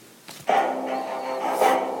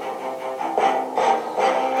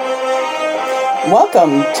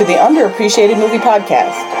Welcome to the Underappreciated Movie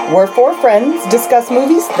Podcast, where four friends discuss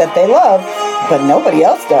movies that they love, but nobody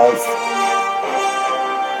else does.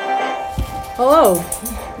 Hello.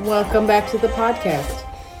 Welcome back to the podcast.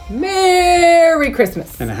 Merry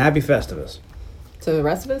Christmas. And a happy Festivus. To the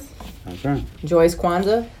rest of us. That's right. Joyous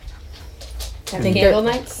Kwanzaa. Happy Candle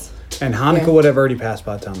Nights. And Hanukkah Yeah. would have already passed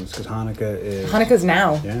by the time because Hanukkah's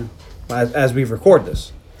now. Yeah. As we record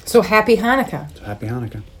this. So happy Hanukkah. So happy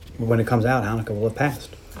Hanukkah. When it comes out, Hanukkah will have passed.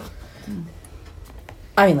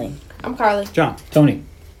 Eileen. I'm Carly. John. Tony,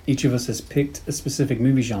 each of us has picked a specific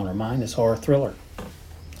movie genre. Mine is horror thriller.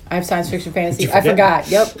 I have science fiction fantasy. You I forgot.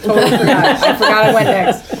 Yep. Totally forgot. I forgot I went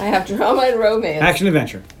next. I have drama and romance. Action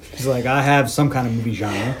adventure. It's like I have some kind of movie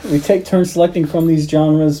genre. We take turns selecting from these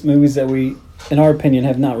genres movies that we, in our opinion,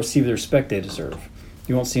 have not received the respect they deserve.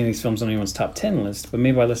 You won't see any of these films on anyone's top 10 list, but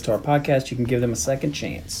maybe by listening to our podcast, you can give them a second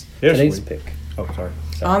chance. Yes, Today's we- pick. Oh, sorry.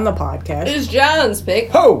 On the podcast. It is John's pick.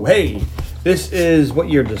 Oh, hey. This is, what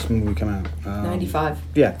year did this movie come out? 95.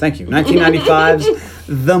 Yeah, thank you. 1995's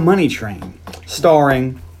The Money Train,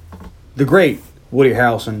 starring the great Woody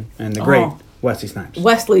Harrelson and the great Wesley Snipes.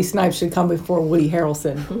 Wesley Snipes should come before Woody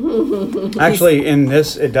Harrelson. Actually, in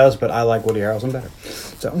this, it does, but I like Woody Harrelson better.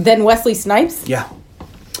 So, Then Wesley Snipes. yeah.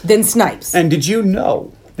 Then Snipes. And did you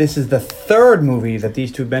know this is the third movie that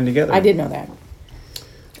these two have been together? I did know that.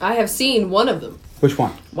 I have seen one of them. Which one?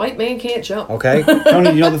 White Man Can't Jump. Okay. Tony,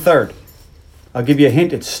 you know the third. I'll give you a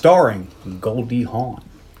hint. It's starring Goldie Hawn.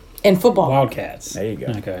 And football. Wildcats. There you go.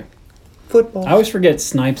 Okay. Football. I always forget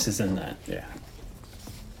Snipes is in that, Yeah.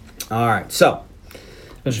 All right. So,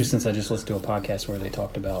 especially since I just listened to a podcast where they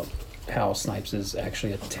talked about how Snipes is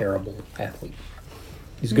actually a terrible athlete.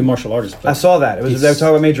 He's a good martial artist. But I saw that. It was they were talking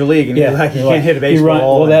about Major League, and yeah, like, you they're can't hit a he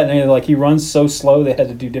baseball. he runs so slow they had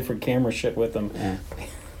to do different camera shit with him. Yeah.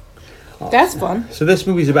 That's fun. So this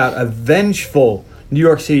movie's about a vengeful New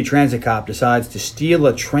York City transit cop decides to steal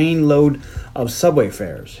a train load of subway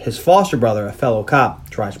fares. His foster brother, a fellow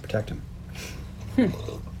cop, tries to protect him.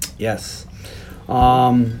 Yes.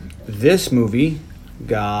 This movie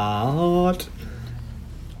got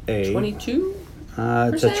a 22?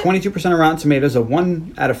 it's a 22% on Rotten Tomatoes, a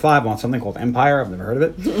 1 out of 5 on something called Empire. I've never heard of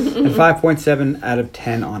it, and 5.7 out of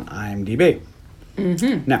 10 on IMDb.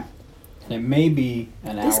 Mm-hmm. Now, And it may be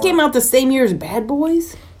an hour. This came out the same year as Bad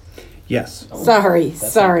Boys? yes, Sorry.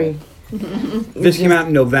 That's Sorry. this came out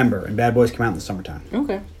in November, and Bad Boys came out in the summertime.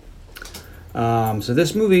 Okay. So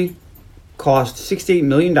this movie cost $68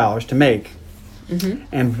 million to make,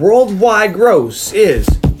 and worldwide gross is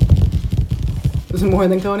Was it more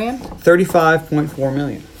than Conan? $35.4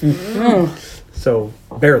 million. So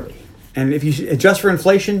barely. And if you adjust for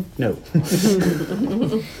inflation, no.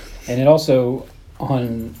 And it also,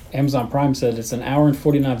 on Amazon Prime, said it's an hour and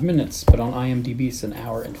 49 minutes, but on IMDb it's an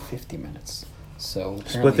hour and 50 minutes. So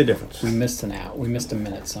Split the apparently difference. We missed an hour. We missed a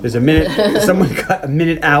minute. Somewhere. There's a minute. Someone cut a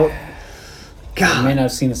minute out. You may God, not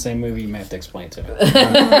have seen the same movie. You may have to explain it to me.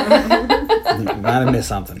 you might have missed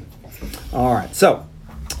something. All right. So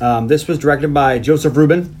this was directed by Joseph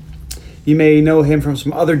Rubin. You may know him from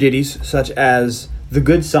some other ditties, such as The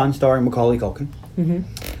Good Son, starring Macaulay Culkin.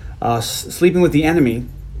 Sleeping with the Enemy.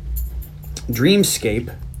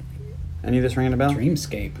 Dreamscape. Any of this ringing a bell?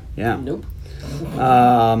 Dreamscape. Yeah. Nope.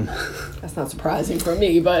 Um, That's not surprising for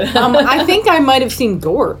me, but I think I might have seen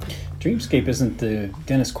Gorp. Dreamscape isn't the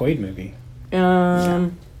Dennis Quaid movie. I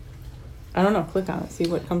don't know. Click on it. See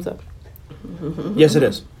what comes up. yes, it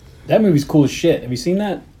is. That movie's cool as shit. Have you seen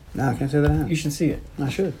that? No, I can't say that I You have. should see it. I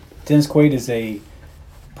should. Dennis Quaid is a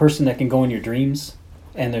person that can go in your dreams,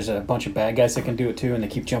 and there's a bunch of bad guys that can do it too, and they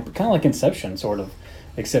keep jumping. Kind of like Inception, sort of.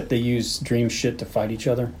 Except they use dream shit to fight each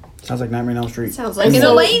other. Sounds like Nightmare on Elm Street. sounds like an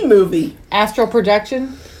Elaine movie. Astral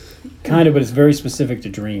projection. Kind of, but it's very specific to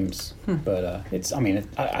dreams. But it's, I mean,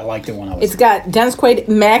 I liked it when I was. It's got Dennis Quaid,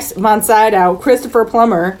 Max von Sydow, Christopher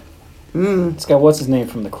Plummer. It's got what's his name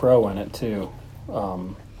from The Crow in it too.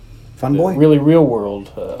 Fun Boy? Really Real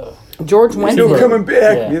World. George No Wendt. coming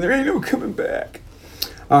back. Yeah. Man. There ain't no coming back.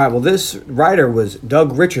 All right, well, this writer was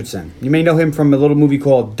Doug Richardson. You may know him from a little movie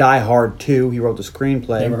called Die Hard 2. He wrote the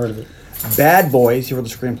screenplay. Never heard of it. Bad Boys. He wrote the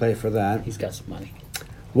screenplay for that. He's got some money.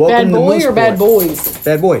 Welcome Bad to Boy or Mooseport. Bad Boys?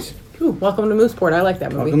 Bad Boys. Ooh, Welcome to Mooseport. I like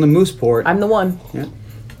that movie. Welcome to Mooseport. I'm the one. Yeah.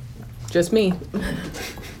 Just me.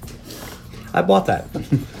 I bought that.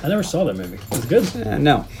 I never saw that movie. It's good.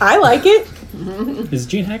 No. I like it. Is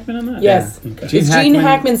Gene Hackman in that? Yes. Yeah. Okay. Gene It's Gene Hackman-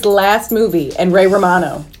 Hackman's last movie, and Ray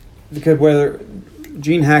Romano. Because whether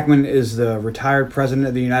Gene Hackman is the retired president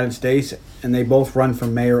of the United States, and they both run for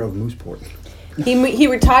mayor of Mooseport. He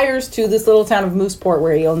retires to this little town of Mooseport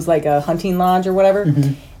where he owns like a hunting lodge or whatever.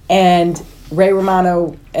 And Ray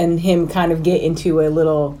Romano and him kind of get into a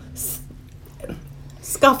little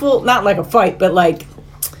scuffle, not like a fight, but like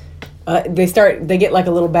they get like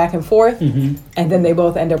a little back and forth, and then they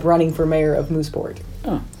both end up running for mayor of Mooseport.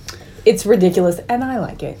 Oh. It's ridiculous, and I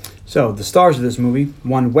like it. So, the stars of this movie,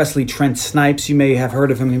 one Wesley Trent Snipes. You may have heard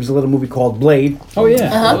of him. He was in a little movie called Blade. Oh, yeah.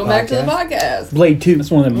 Welcome back to the podcast. Blade 2. That's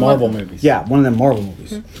one of the Marvel movies. Yeah, one of them Marvel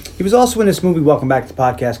movies. He was also in this movie, welcome back to the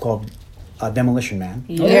podcast, called Demolition Man.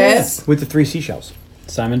 Yes. With the 3 seashells.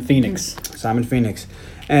 Simon Phoenix. Simon Phoenix.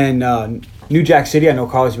 And New Jack City. I know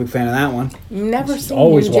Carly's a big fan of that one. Never seen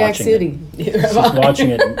always New Jack watching City. She's watching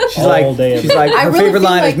it She's all day. she's like, I her really favorite feel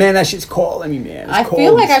line is, like- man, that shit's cold. I mean, man, it's I cold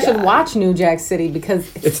feel in like the I should sky." watch New Jack City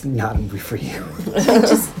because It's not a movie for you.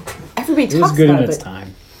 everybody It was talks good in about its it.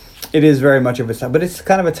 time. It is very much of a time, but it's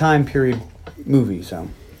kind of a time period movie, so.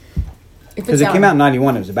 If Because it's it came out in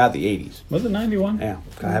 91, it was about the 80s. Was it 91? Yeah,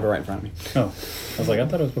 I have it right in front of me. Oh. I was like, I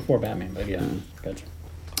thought it was before Batman, but yeah. Gotcha.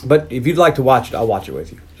 But if you'd like to watch it, I'll watch it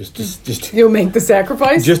with you. Just You'll make the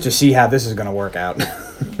sacrifice. to see how this is going to work out.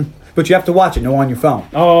 But you have to watch it, no on your phone.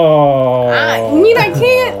 Oh. I mean, I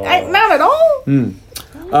can't. Not at all.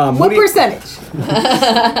 What Woody, percentage?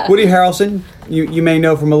 Woody Harrelson, you may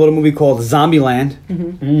know from a little movie called Zombieland.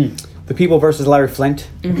 The People versus Larry Flint.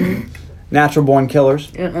 Natural Born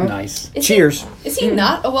Killers. Nice. Cheers. Is he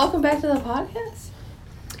not a welcome back to the podcast?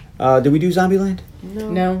 Did we do Zombieland?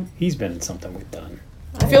 No. He's been in something we've done.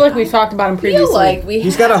 I feel like we've talked about him I feel previously. like we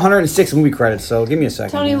He's got 106 movie credits, so give me a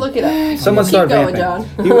second. Tony, look it up. Someone Keep start going,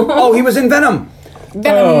 vamping. John. He was in Venom.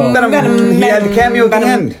 Venom. Venom. He had the cameo at the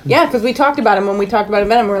end. Yeah, because we talked about him when we talked about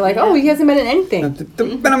Venom. We were like, oh, he hasn't been in anything.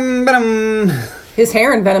 Venom. His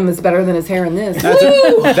hair in Venom is better than his hair in this. That's a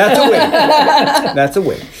wig. That's a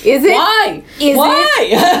wig. Is it? Why? Is Why?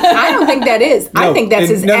 it? I don't think that is. I No, think that's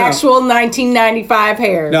his no. actual 1995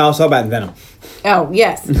 hair. No, I was talking about Venom. Oh,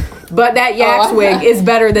 yes. But that Yax wig is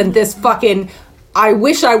better than this fucking, I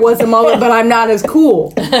wish I was a mullet, but I'm not as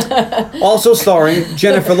cool. Also starring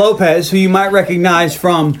Jennifer Lopez, who you might recognize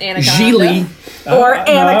from Anaconda. Geely. Or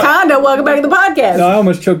Anaconda. Welcome back to the podcast. No, I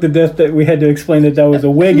almost choked to death that we had to explain that was a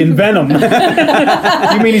wig in Venom. You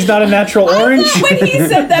mean he's not a natural orange? When he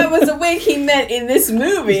said that was a wig, he meant in this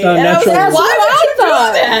movie. It's not And I was natural. like, That's why what would you I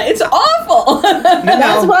thought. do that? It's awful.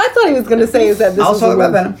 That's what I thought he was going to say is that this I'll was talk a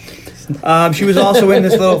about wig. Venom. She was also in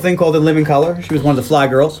this little thing called The Living Color. She was one of the Fly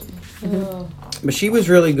Girls. But she was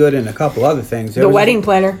really good in a couple other things. There The was- Wedding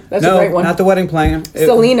Planner. That's a great No, one. not The Wedding Planner.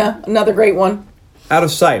 Selena, another great one. Out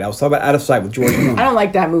of Sight. I was talking about Out of Sight with George Clooney. I don't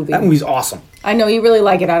like that movie. That movie's awesome. I know you really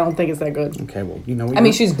like it. I don't think it's that good. Okay, well, you know. I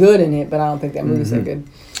mean, she's good in it, but I don't think that movie's that good.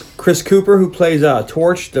 Chris Cooper, who plays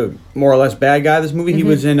Torch, the more or less bad guy of this movie. He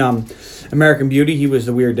was in American Beauty. He was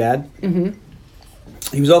the weird dad.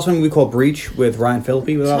 He was also in a movie called Breach with Ryan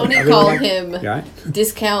Phillippe. Tony called him You all right?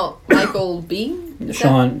 Discount Michael B. Is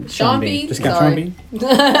Sean that- Sean Bean. B. Discount Sorry. Sean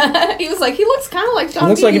Bean. He was like, he looks kind of like Sean It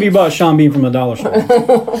looks Bean. like if you bought Sean Bean from the dollar store.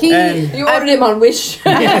 And You ordered him on Wish.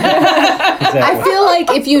 I feel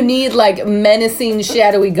like if you need like menacing,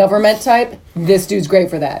 shadowy government type, this dude's great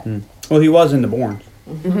for that. well, he was in The Bourne.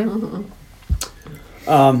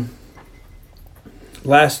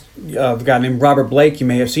 Last the guy named Robert Blake. You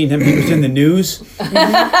may have seen him. He was in The News. Tony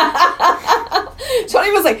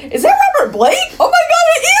was like, is that Robert Blake? Oh my god,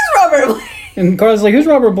 it is Robert Blake. And Carla's like, who's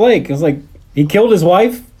Robert Blake? I was like, he killed his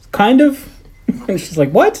wife, kind of. And she's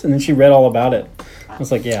like, what? And then she read all about it. I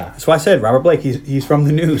was like, yeah. That's why I said Robert Blake. He's from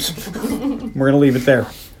The News. We're gonna leave it there.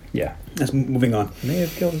 Yeah. Let's moving on. May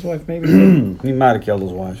have killed his wife, maybe. He might have killed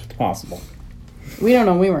his wife. It's possible. We don't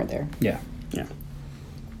know. We weren't there. Yeah. Yeah.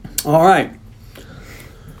 All right.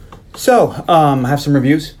 So, I have some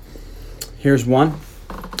reviews. Here's one.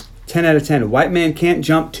 10 out of 10. White Man Can't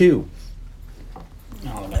Jump 2.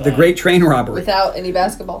 The Great Train Robbery. Without any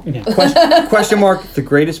basketball. Question mark, the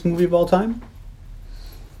greatest movie of all time?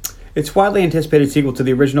 Its widely anticipated sequel to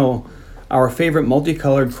the original, our favorite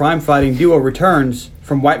multicolored crime-fighting duo returns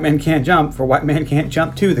from White Man Can't Jump for White Man Can't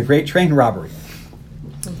Jump 2, The Great Train Robbery.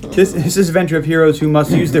 This is a adventure of heroes who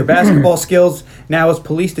must use their basketball skills now as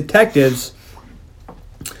police detectives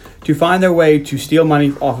to find their way to steal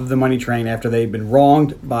money off of the money train after they've been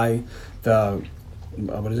wronged by the,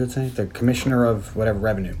 what does it say? The commissioner of whatever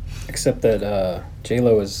revenue. Except that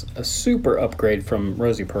J-Lo is a super upgrade from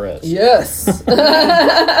Rosie Perez. Yes.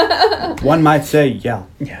 One might say, yeah.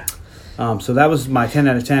 Yeah. So that was my 10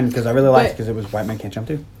 out of 10 because I really liked it because it was White Man Can't Jump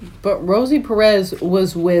 2. But Rosie Perez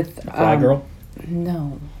was with Fly Girl.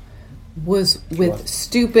 No, was with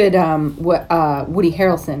stupid Woody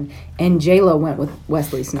Harrelson, and J-Lo went with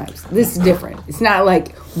Wesley Snipes. This is different. It's not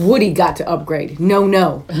like Woody got to upgrade. No,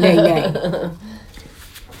 nay, nay.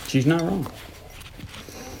 She's not wrong.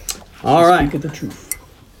 All right. Speak of the truth.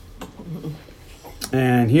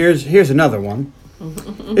 And here's another one.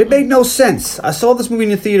 It made no sense. I saw this movie in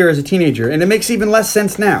the theater as a teenager, and it makes even less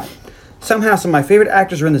sense now. Somehow, some of my favorite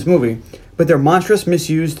actors are in this movie, but they're monstrous,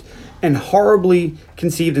 misused, and horribly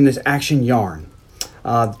conceived in this action yarn.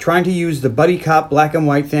 Trying to use the buddy cop black and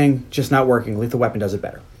white thing, just not working. Lethal Weapon does it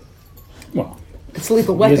better. Well, It's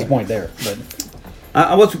Lethal he has a Weapon. point there, but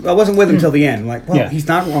I wasn't with him till the end. Like, well, Yeah. he's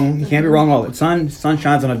not wrong. He can't be wrong all the time. Sun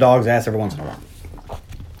shines on a dog's ass every once in a while.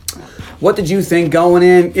 What did you think going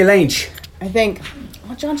in, Elaine? I think,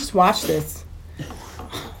 well, John just watched this.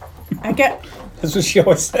 I get. that's what she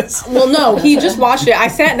always says. Well, no, he just watched it. I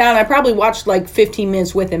sat down. I probably watched like 15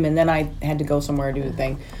 minutes with him, and then I had to go somewhere and do the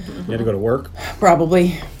thing. You had to go to work.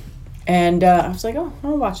 Probably. And I was like, oh,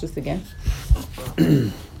 I'll watch this again.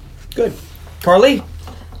 Good. Carly?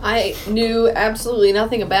 I knew absolutely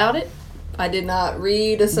nothing about it. I did not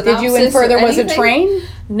read a synopsis. Did you infer or there was a anything. train?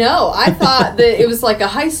 No, I thought that it was like a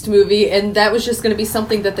heist movie, and that was just going to be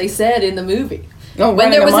something that they said in the movie. Oh, When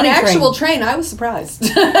running there a was an money actual train. train, I was surprised.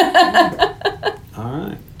 All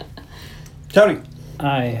right. Tony?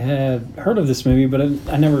 I had heard of this movie, but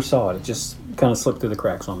I never saw it. It just kind of slipped through the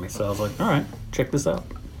cracks on me. So I was like, all right, check this out.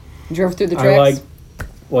 Drove through the I tracks. like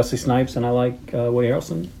Wesley Snipes and I like Woody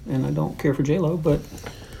Harrelson, and I don't care for J-Lo, but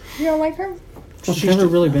You don't like her? she's never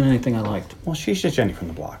really been anything I liked. Well, she's just Jenny from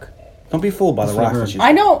the block. Don't be fooled by the That's what I rock that heard. she's...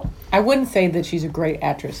 I know. I wouldn't say that she's a great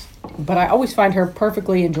actress, but I always find her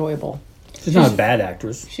perfectly enjoyable. She's not a bad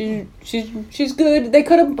actress. She's good. They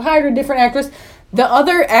could have hired a different actress. The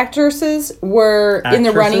other actresses were in the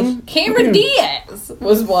Actresses? running. Cameron Diaz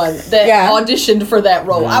was one that Yeah. auditioned for that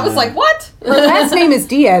role. I was like, what? Her last name is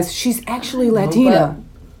Diaz. She's actually Latina.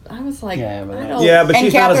 I was like, Yeah, but I that- don't. Yeah, but And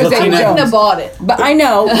she's not as Catherine I Latina. Zeta-Jones. wouldn't have bought it. But I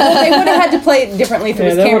know well, they would have had to play it differently if it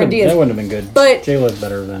was that Cameron would've- Diaz. That wouldn't have been good. But- J-Lo's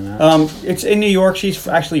better than that. It's in New York. She's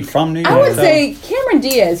actually from New York. I would so- say Cameron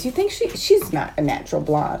Diaz. You think she's not a natural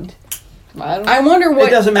blonde? I don't I wonder It what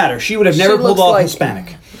doesn't matter. She would have She never pulled looks off like-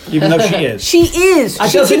 Hispanic, even though she is. she is. It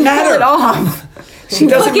She doesn't can matter. pull it off. She It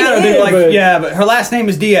doesn't fucking matter. is. They're like, But- yeah, but her last name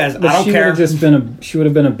is Diaz. But I don't she care. would have just been she would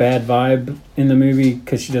have been a bad vibe in the movie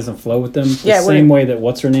because she doesn't flow with them. The Yeah, it same would've- way that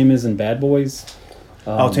what's her name is in Bad Boys.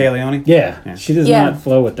 Oh, Taya Leone? Yeah, Yeah. she does Yeah. not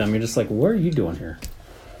flow with them. You're just like, what are you doing here?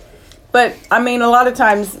 But I mean, a lot of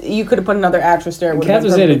times you could have put another actress there. it would've been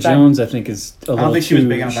Catherine perfectly fine. Zeta-Jones, I think, is a little think too. she was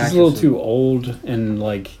big enough she's a little actress. too old, and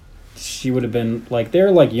like she would have been like they're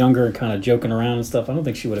like younger and kind of joking around and stuff. I don't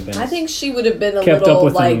think she would have been. I think she would have been a Kept up little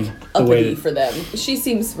with like them the way uppity that- for them. She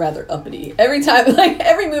seems rather uppity every time. Like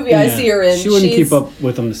every movie I Yeah. see her in, she wouldn't she's, keep up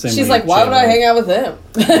with them the same way. She's like, why would I hang out with them?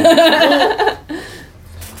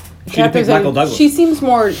 She'd have picked Catherine Michael Zeta- Douglas. She seems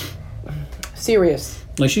more serious.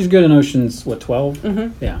 Like she's good in Ocean's 12.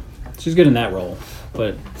 Mm-hmm. Yeah, she's good in that role.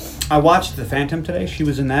 But I watched The Phantom today. She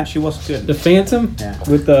was in that. She was good. The Phantom Yeah.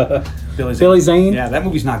 with Billy Billy Zane? Yeah, that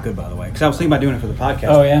movie's not good, by the way. Because I was thinking about doing it for the podcast.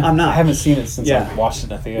 Oh yeah, I'm not. I haven't seen it since Yeah. I watched it in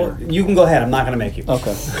the theater. Well, you can go ahead. I'm not going to make you.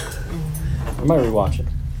 Okay, I might rewatch it.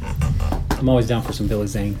 I'm always down for some Billy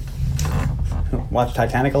Zane. Watch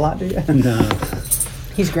Titanic a lot, do you? No,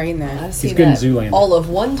 He's great in that. I've seen good in that Zoolander. all of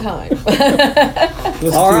one time.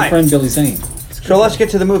 listen All to right. your friend Billy Zane. So let's get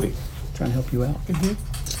to the movie. Trying to help you out.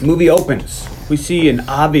 Movie opens. We see an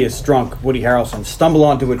obvious drunk Woody Harrelson stumble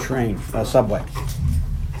onto a subway.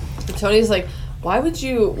 Tony's like, why would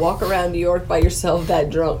you walk around New York by yourself that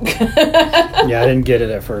drunk? Yeah, I didn't get it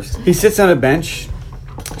at first. He sits on a bench,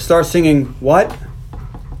 starts singing, what?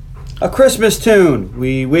 A Christmas tune.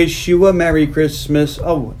 We wish you a Merry Christmas.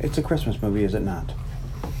 Oh, it's a Christmas movie, is it not?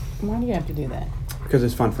 Why do you have to do that? Because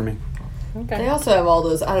it's fun for me. Okay. They also have all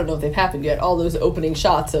those, I don't know if they've happened yet, all those opening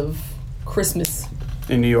shots of Christmas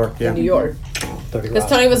In New York, yeah. in New York. 30 Because Rock.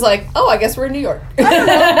 Tony was like, oh, I guess we're in New York.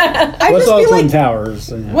 I What's just all feel Twin like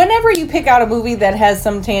Towers? And, yeah. whenever you pick out a movie that has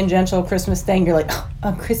some tangential Christmas thing, you're like, oh,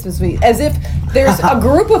 a Christmas movie. As if there's a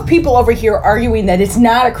group of people over here arguing that it's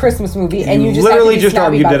not a Christmas movie, and you just literally have to be just snobby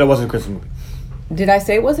argued about that it it. wasn't a Christmas movie. Did I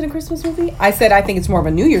say it wasn't a Christmas movie? I said I think it's more of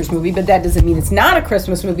a New Year's movie, but that doesn't mean it's not a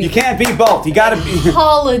Christmas movie. You can't be both. You gotta be.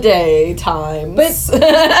 Holiday times. But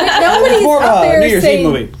nobody's more of out a there New Year's saying,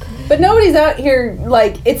 Eve movie. But nobody's out here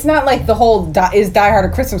like it's not like the whole is Die Hard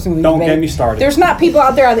a Christmas movie? Don't debate. get me started. There's not people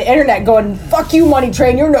out there on the internet going, "Fuck you, Money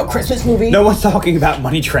Train. You're no Christmas movie." No one's talking about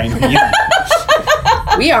Money Train.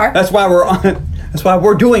 We are. That's why we're on. That's why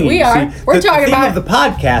we're doing it. We you are. see. We're the talking theme about- of the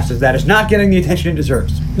podcast is that it's not getting the attention it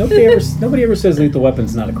deserves. Nobody ever says Lethal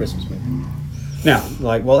Weapon's not a Christmas movie. No,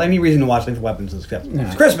 like, well, any reason to watch Lethal Weapons is except No.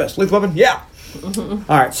 it's Christmas. Lethal Weapon, yeah. All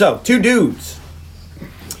right, so two dudes.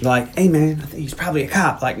 Like, hey man, I think he's probably a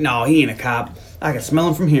cop. Like, no, he ain't a cop. I can smell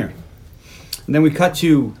him from here. And then we cut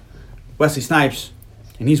to Wesley Snipes,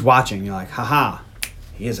 And he's watching. You're like, haha,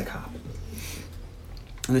 he is a cop.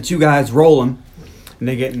 And the two guys roll him, and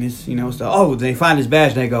they get in his, stuff. Oh, they find his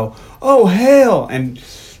badge, and they go, oh, hell. And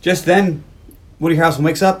just then, Woody Harrelson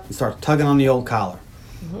wakes up and starts tugging on the old collar.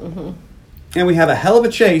 And we have a hell of a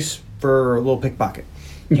chase for a little pickpocket.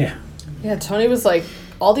 Yeah. Yeah, Tony was like,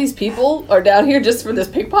 all these people are down here just for this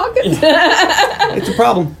pickpocket? It's a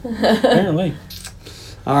problem. Apparently.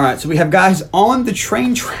 All right, so we have guys on the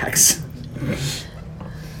train tracks.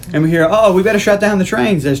 And we hear, oh, we better shut down the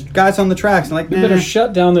trains. There's guys on the tracks. And like, We better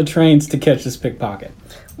shut down the trains to catch this pickpocket.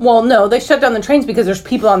 Well, no, they shut down the trains because there's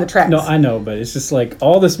people on the tracks. No, I know, but it's just like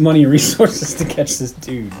all this money and resources to catch this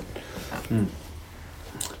dude.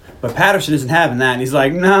 But Patterson isn't having that. And he's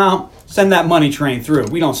like, no, send that money train through.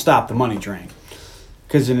 We don't stop the money train.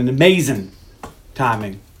 Because in an amazing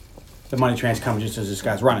timing, the money train's coming just as this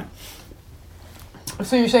guy's running.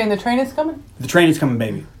 So you're saying the train is coming? The train is coming,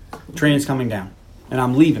 baby. The train is coming down. And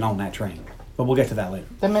I'm leaving on that train. But we'll get to that later.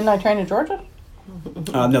 The midnight train to Georgia?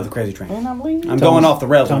 No, the crazy train. And I'm leaving. I'm going off the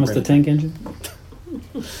rails. on Thomas the crazy. Tank Engine.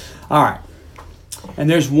 All right. And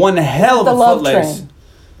there's one hell of The a love footlace.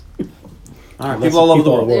 train. All right, people all over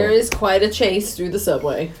the world. There is quite a chase through the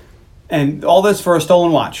subway. And all this for a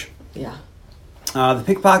stolen watch. Yeah. The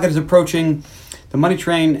pickpocket is approaching the money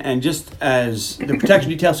train, and just as the protection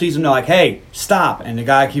detail sees him, they're like, hey, stop. And the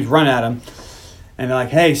guy keeps running at him. And they're like,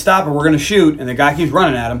 hey, stop or we're going to shoot. And the guy keeps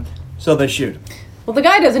running at him, so they shoot him. Well, the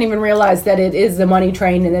guy doesn't even realize that it is the money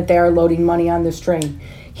train and that they are loading money on this train.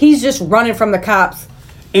 He's just running from the cops.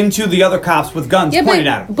 Into the other cops with guns pointed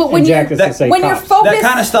at him. But when And you're, Jack doesn't say when you're cops. focused... That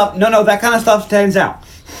kind of stuff, that kind of stuff stands out.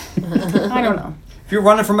 I don't know. If you're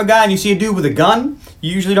running from a guy and you see a dude with a gun,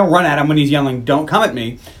 you usually don't run at him when he's yelling, don't come at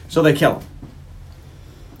me, so they kill him.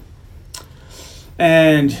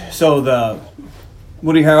 And so the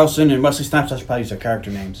Woody Harrelson and Wesley Snipes, I should probably use their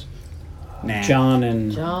character names. Nah. John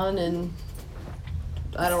and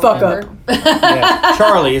I don't Fuck remember. Yeah,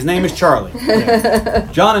 Charlie. His name is Charlie. Yeah.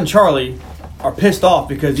 John and Charlie are pissed off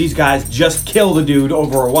because these guys just killed a dude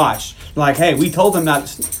over a watch. Like, hey, we told them not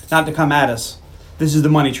to come at us. This is the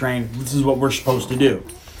money train. This is what we're supposed to do.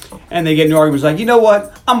 And they get into arguments like, you know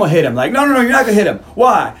what? I'm going to hit him. Like, no, you're not going to hit him.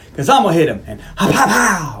 Why? Because I'm going to hit him. And pow, pow,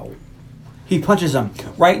 pow. He punches him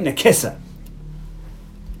right in the kisser.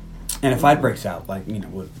 And a fight breaks out, like,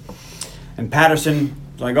 would. And Patterson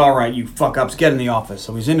is like, all right, you fuck-ups, get in the office.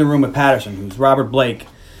 So he's in the room with Patterson, who's Robert Blake.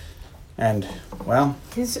 And, well...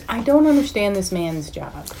 I don't understand this man's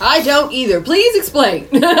job. I don't either. Please explain.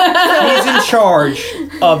 he's in charge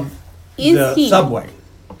of the subway.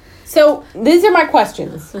 So these are my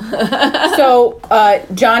questions. So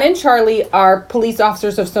John and Charlie are police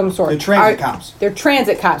officers of some sort. They're transit cops. They're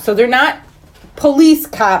transit cops. So they're not police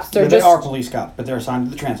cops. They're They just are police cops, but they're assigned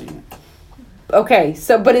to the transit unit. okay.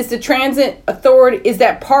 So, but is the transit authority? Is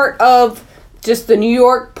that part of just the New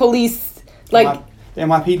York police, like The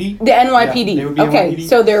NYPD? the NYPD? Yeah, they would be Okay, NYPD.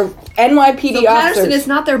 so they're NYPD So Patterson officers. is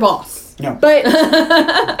not their boss. No. But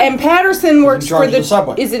and Patterson works charge for of the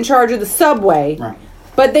subway. is in charge of the subway. Right.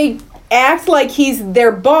 But they act like he's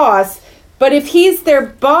their boss. But if he's their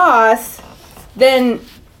boss, then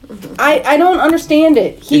I don't understand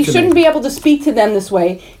it. He It's shouldn't amazing. be able to speak to them this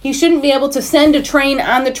way. He shouldn't be able to send a train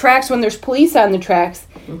on the tracks when there's police on the tracks.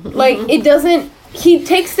 Like it doesn't. He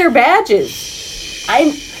takes their badges.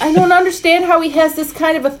 I don't understand how he has this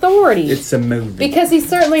kind of authority. It's a movie. Because he's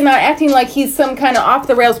certainly not acting like he's some kind of off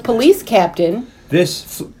the rails police captain.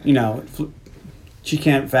 This, she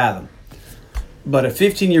can't fathom. But a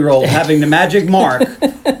 15-year-old having the magic mark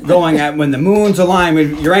going at when the moon's aligned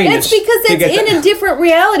with Uranus. That's because to that's get in a different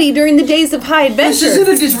reality during the days of high This adventure.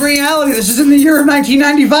 isn't just reality. This is in the year of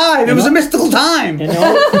 1995. It was a mystical time.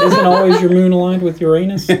 isn't always your moon aligned with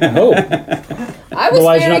Uranus? I hope. I was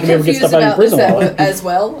Otherwise, you're very not gonna be able to get confused stuff out of about this prison. as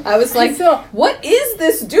well. I was like, So- what is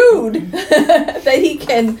this dude that he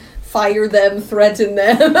can fire them, threaten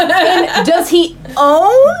them? And does he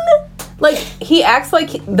own? Like, he acts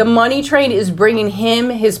like the money train is bringing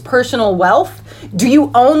him his personal wealth. Do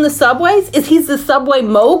you own the subways? Is he the subway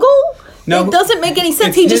mogul? No. It doesn't make any sense.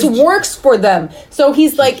 It's He just his- works for them. So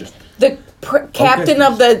he's like the captain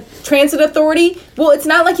of the transit authority. Well, it's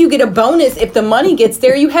not like you get a bonus if the money gets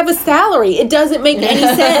there. You have a salary. It doesn't make any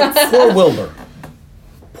sense. Poor Wilbur.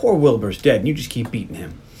 Poor Wilbur's dead, and you just keep beating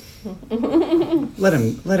him. Let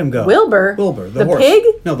him go. Wilbur? Wilbur, The horse. pig?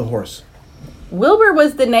 No, the horse. Wilbur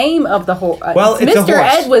was the name of the horse. Well, it's a Mr.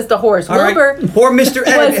 horse. Ed was the horse. All right. Wilbur Poor Mr.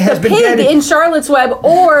 Ed was has the been pig dead. in Charlotte's Web,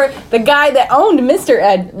 or the guy that owned Mr.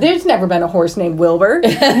 Ed. There's never been a horse named Wilbur.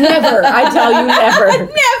 Never. I tell you,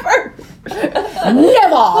 never.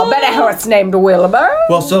 Never been a horse named Wilbur.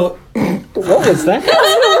 Well, so What was that?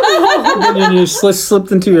 And you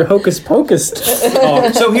slipped into your hocus pocus.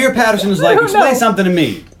 Oh, so here Patterson is like, explain something to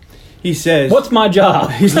me. He says, What's my job?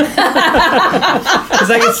 He's like,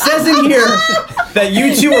 it says in here that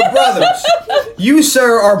you two are brothers. You,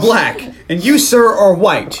 sir, are black, and you, sir, are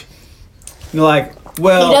white. And they're like,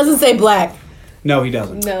 well... He doesn't say black. No, he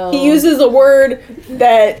doesn't. No. He uses a word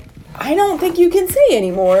that I don't think you can say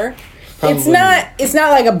anymore. It's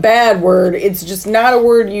not like a bad word. It's just not a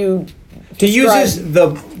word you... He uses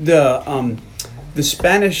the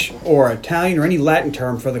Spanish or Italian or any Latin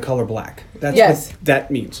term for the color black. That's what that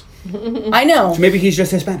means. I know. So maybe he's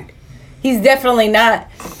just Hispanic. He's definitely not.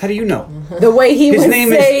 How do you know? The way he was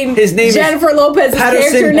saying Jennifer Lopez's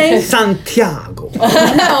character name. Santiago. No,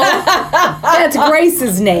 that's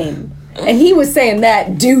Grace's name. And he was saying that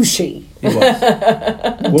douchey. He was.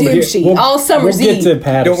 Douchey. All summer's We'll get eve. to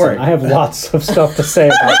Patterson. Don't worry. I have lots of stuff to say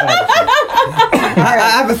about Patterson. I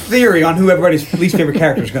have a theory on who everybody's least favorite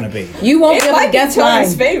character is going to be. You won't It be able to might be guess mine.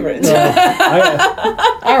 Tony's favorite. All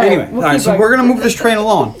right. Anyway, all right, so we're going to move this train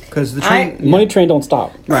along because the train... Money train don't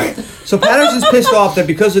stop. Right. So Patterson's pissed off that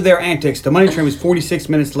because of their antics, the money train was 46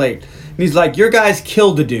 minutes late. And he's like, your guys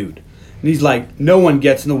killed the dude. And he's like, no one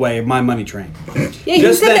gets in the way of my money train. Yeah, he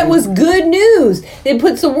Just said then- that was good news. It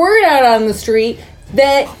puts the word out on the street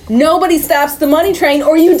that nobody stops the money train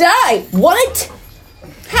or you die. What?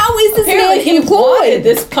 How is this Apparently man he wanted employed?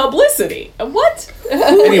 this publicity. What? Who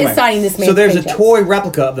Anyway, is signing this man's so there's a paychecks? toy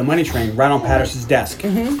replica of the money train right on Patterson's desk.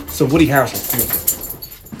 Mm-hmm. So Woody Harrelson.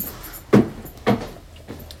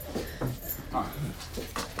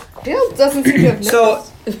 Dale doesn't seem to have So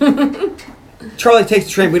Charlie takes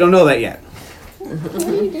the train. We don't know that yet. What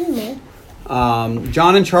are you doing, man?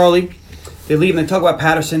 John and Charlie, they leave and they talk about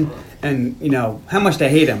Patterson and, you know, how much they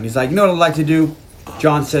hate him. He's like, you know what I'd like to do?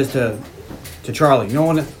 John says to Charlie, you know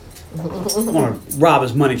what? I want to rob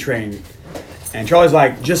his money train. And Charlie's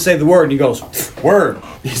like, just say the word. And he goes, word.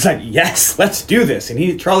 He's like, yes, let's do this.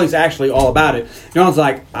 And Charlie's actually all about it. John's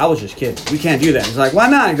like, I was just kidding. We can't do that. He's like, why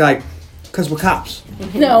not? He's like, because we're cops.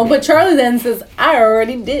 No, but Charlie then says, I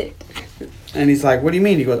already did. And he's like, what do you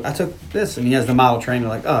mean? He goes, I took this. And he has the model train. They're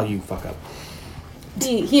like, oh, you fuck up.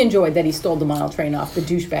 He enjoyed that he stole the model train off the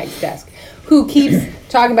douchebag's desk, who keeps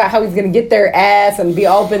talking about how he's going to get their ass and be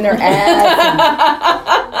all up in their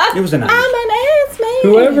ass. It was a night. I'm an ass man.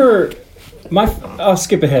 Whoever, I'll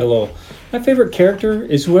skip ahead a little. My favorite character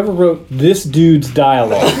is whoever wrote this dude's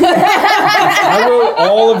dialogue. I wrote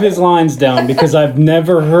all of his lines down because I've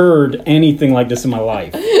never heard anything like this in my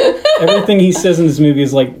life. Everything he says in this movie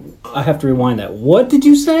is like, I have to rewind that. What did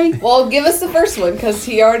you say? Well, give us the first one because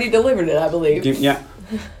he already delivered it, I believe. Yeah.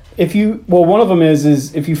 One of them is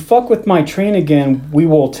if you fuck with my train again, we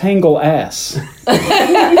will tangle ass.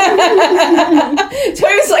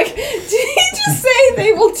 Toy was like, did he just say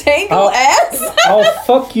they will tangle ass? I'll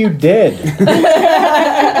fuck you dead.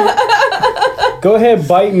 Go ahead,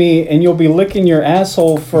 bite me, and you'll be licking your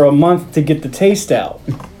asshole for a month to get the taste out.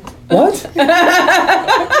 What?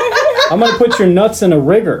 I'm gonna put your nuts in a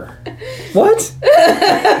rigger. What?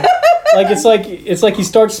 It's like he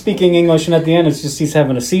starts speaking English, and at the end, it's just he's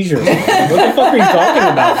having a seizure. What the fuck are you talking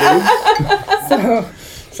about, dude?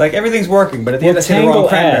 It's like everything's working, but at the end, I say the wrong Tangle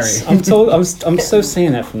cranberry. ass. I'm so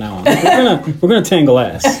saying that from now on. We're gonna tangle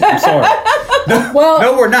ass. I'm sorry. Well,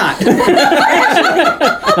 No, we're not.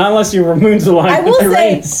 Not unless you remove the line. I will with your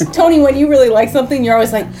say, race. Tony, when you really like something, you're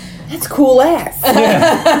always like, that's cool ass.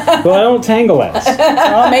 Well, I don't tangle ass.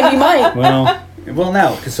 Well, maybe you might. Well, Well,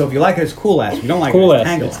 no, because so if you like it, it's cool ass. If you don't like cool it, it's ass.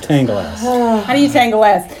 tangle It's ass. tangle ass. How do you tangle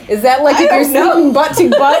ass? Is that like if you're sleeping butt to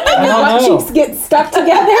butt and your I butt don't know. cheeks get stuck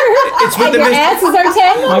together? It's with And the your mystery. asses are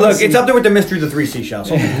tangled? Look, it's up there with the mystery of the three seashells.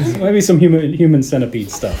 Maybe some human centipede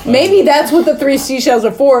stuff. Maybe that's what the three seashells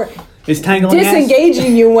are for. Is tangling ass?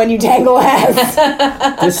 Disengaging you when you tangle ass.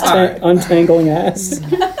 Untangling ass.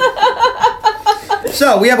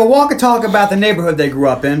 So we have a walk and talk about the neighborhood they grew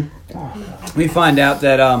up in. We find out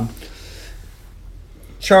that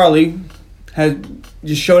Charlie had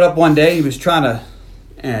just showed up one day. He was trying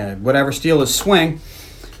to steal his swing,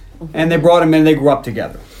 and they brought him in. They grew up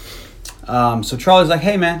together. So Charlie's like,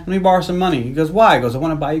 hey man, let me borrow some money. He goes, why? He goes, I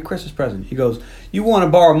want to buy you a Christmas present. He goes, you want to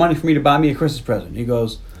borrow money from me to buy me a Christmas present? He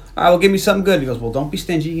goes, all right, well, give me something good. He goes, well, don't be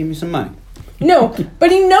stingy. Give me some money. No,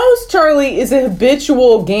 but he knows Charlie is a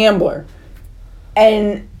habitual gambler.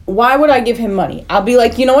 And why would I give him money? I'll be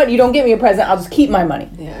like, you know what? You don't get me a present. I'll just keep my money.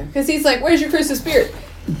 Yeah, because he's like, where's your Christmas spirit?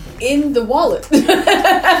 In the wallet. Well, it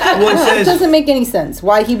It says, doesn't make any sense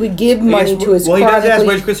why he would give money to his well, he does ask, chronically-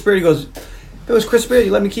 where's Chris Spirit? He goes, if it was Chris Spirit,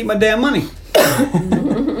 you let me keep my damn money.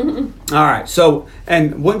 All right, so,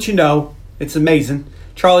 and wouldn't you know, it's amazing.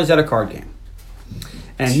 Charlie's at a card game.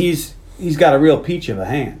 And he's got a real peach of a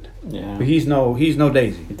hand. Yeah. But he's no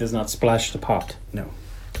Daisy. He does not splash the pot. No.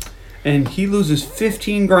 And he loses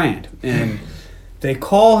 15 grand. And they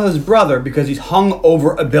call his brother because he's hung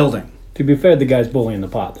over a building. To be fair, the guy's bullying the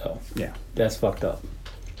pot, though. Yeah. That's fucked up.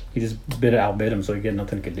 He just outbid him, so he get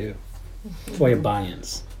nothing to do. That's why you have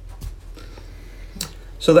buy-ins.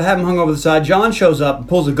 So they have him hung over the side. John shows up and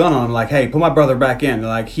pulls a gun on him, like, hey, put my brother back in. They're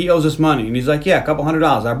like, he owes us money. And he's like, yeah,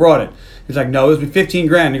 $200. I brought it. He's like, no, it was 15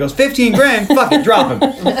 grand. And he goes, 15 grand? Fuck it, drop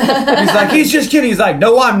him. He's like, he's just kidding. He's like,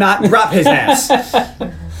 no, I'm not. Drop his ass.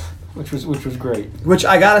 Which was great. Which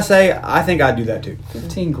I gotta say, I think I'd do that too.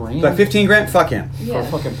 15 grand? Like 15 grand? Fuck him. For a Yeah.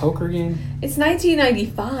 fucking poker game? It's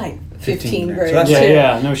 1995. 15 grand. grand. So that's Yeah, like-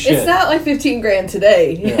 yeah, no shit. It's not like 15 grand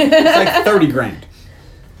today. It's like 30 grand.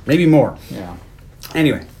 Maybe more. Yeah.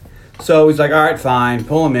 Anyway, so he's like, all right, fine,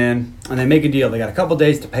 pull him in, and they make a deal. They got a couple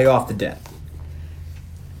days to pay off the debt.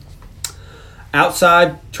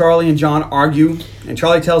 Outside, Charlie and John argue, and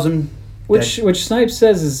Charlie tells him, Which Snipes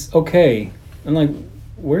says is okay. I'm like,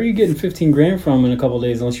 where are you getting 15 grand from in a couple of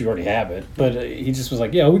days unless you already have it? But he just was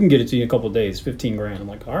like, yeah, we can get it to you in a couple of days, 15 grand. I'm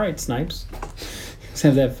like, all right, Snipes. Let's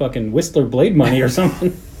have that fucking Whistler blade money or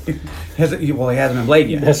something. he hasn't been Blade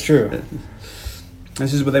yet. That's true.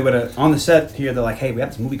 This is what they would have, on the set here, they're like, hey, we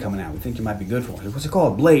have this movie coming out. We think you might be good for it. What's it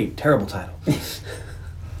called? Blade. Terrible title.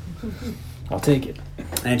 I'll take it.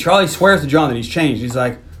 And Charlie swears to John that he's changed. He's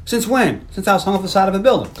like, since when? Since I was hung off the side of a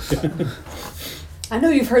building. I know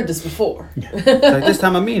you've heard this before. It's like, this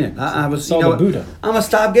time I mean it. I was, Saw you know, the Buddha. I'm gonna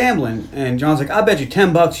stop gambling. And John's like, I bet you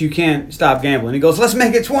 $10 you can't stop gambling. He goes, let's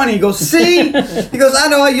make it 20. He goes, see? He goes, I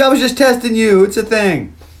know, I was just testing you. It's a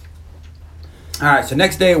thing. All right, so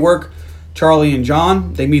next day at work, Charlie and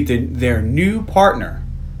John, they meet their new partner,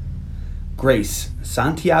 Grace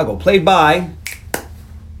Santiago, played by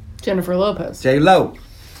Jennifer Lopez. J-Lo.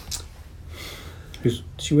 Is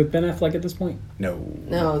she with Ben Affleck at this point? No.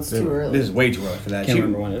 No, it's too early. This is way too early for that. Can't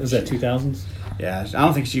remember when it is. That 2000s? Yeah, I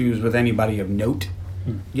don't think she was with anybody of note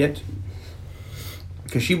yet.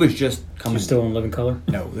 Because she was just coming. She's still in Living Color?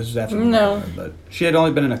 No, this is after. No. But she had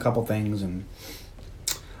only been in a couple things. And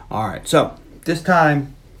all right, so this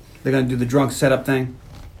time they're going to do the drunk setup thing.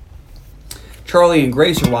 Charlie and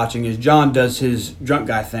Grace are watching as John does his drunk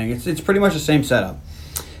guy thing. It's pretty much the same setup.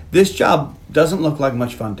 This job doesn't look like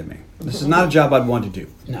much fun to me. This is not a job I'd want to do.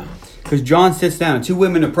 No. Because John sits down and two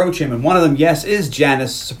women approach him, and one of them, yes, is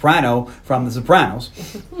Janice Soprano from The Sopranos.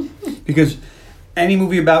 Because any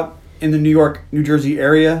movie about in the New York, New Jersey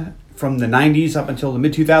area from the 90s up until the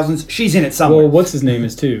mid-2000s, she's in it somewhere. Well, what's his name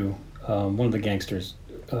is too? One of the gangsters.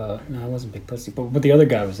 No, it wasn't Big Pussy, but the other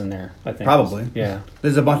guy was in there, I think. Probably. Yeah.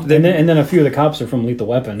 There's a bunch. And then a few of the cops are from Lethal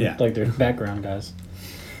Weapon. Yeah. Like they're background guys.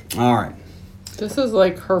 All right. This is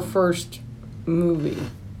like her first movie.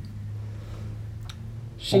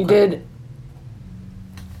 She Okay. did.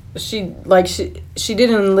 She did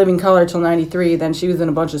in Living Color till '93. Then she was in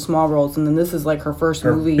a bunch of small roles, and then this is like her first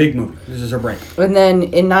Her movie. big movie. This is her break. And then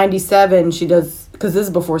in '97 she does, because this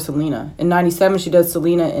is before Selena. In '97 she does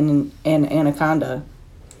Selena and Anaconda,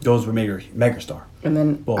 Those were megastar. and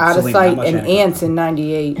then Well, Out of Selena, not Sight much and Anaconda. Ants in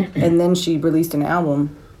 '98. And then she released an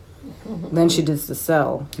album. Then she does The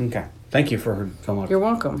Cell. Okay. Thank you for her filmography. You're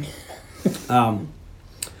welcome.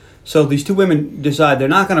 So these two women decide they're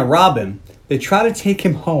not going to rob him. They try to take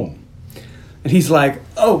him home. And he's like,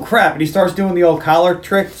 oh, crap. And he starts doing the old collar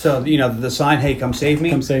trick. So, you know, the sign, hey, come save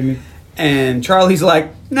me. Come save me. And Charlie's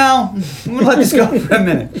like, no, I'm going to let this go for a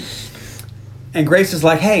minute. And Grace is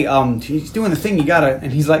like, hey, he's doing the thing, you got to.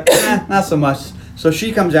 And he's like, not so much. So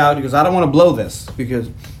she comes out. He goes, I don't want to blow this.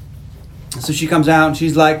 So she comes out and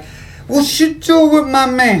she's like, what you do with my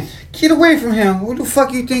man? Get away from him. Who the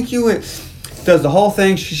fuck you think you is? Does the whole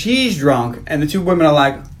thing. She's drunk. And the two women are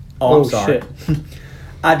like, oh, I'm sorry. Shit.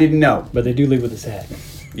 I didn't know. But they do leave with his hat.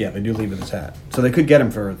 Yeah, they do leave with his hat. So they could get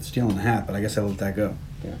him for stealing the hat, but I guess they'll let that go.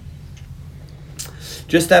 Yeah.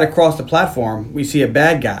 Just that across the platform, we see a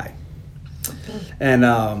bad guy.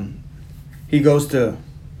 And he goes to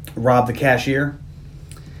rob the cashier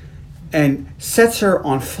and sets her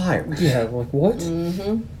on fire. Yeah, like what?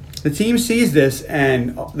 The team sees this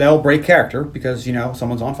and they'll break character because, you know,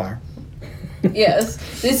 someone's on fire. Yes,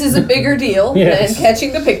 this is a bigger deal Yes. than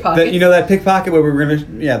catching the pickpocket. You know that pickpocket where we were going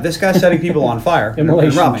to... Yeah, this guy's setting people on fire. and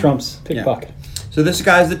Immolation robbing. trumps pickpocket. Yeah. So this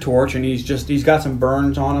guy's the torch, and he's got some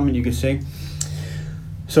burns on him, and you can see.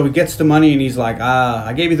 So he gets the money, and he's like,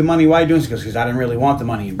 I gave you the money. Why are you doing this? Because I didn't really want the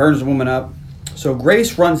money. He burns the woman up. So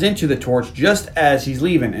Grace runs into the torch just as he's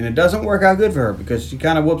leaving, and it doesn't work out good for her because she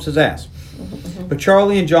kind of whoops his ass. But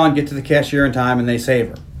Charlie and John get to the cashier in time, and they save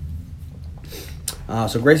her.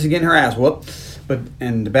 So Grace is getting her ass whooped,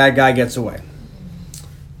 and the bad guy gets away.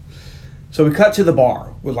 So we cut to the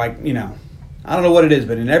bar with I don't know what it is,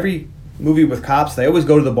 but in every movie with cops, they always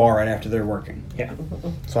go to the bar right after they're working. Yeah.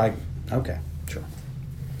 So okay, sure.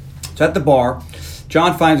 So at the bar,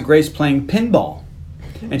 John finds Grace playing pinball,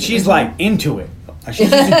 and she's like into it.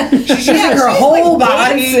 She's using her whole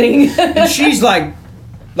body, and she's like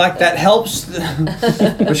that helps.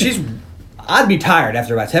 But I'd be tired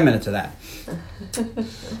after about 10 minutes of that.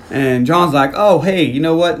 And John's like, oh, hey, you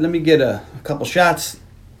know what? Let me get a couple shots.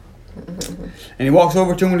 And he walks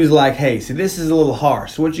over to him and he's like, hey, see, this is a little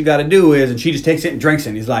harsh. So what you got to do is, and she just takes it and drinks it.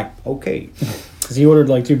 And he's like, okay. Because he ordered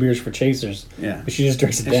like 2 beers for chasers. Yeah. But she just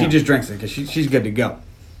drinks it And down. she just drinks it because she's good to go.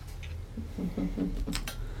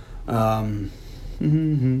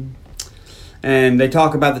 And they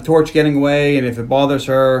talk about the torch getting away and if it bothers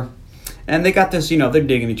her. And they got this, they're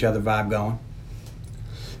digging each other vibe going.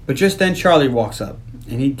 But just then Charlie walks up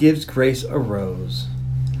and he gives Grace a rose.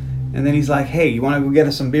 And then he's like, hey, you want to go get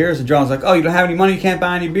us some beers? And John's like, oh, you don't have any money? You can't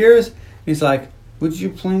buy any beers? And he's like, would you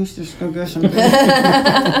please just go get some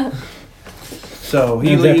beers? So he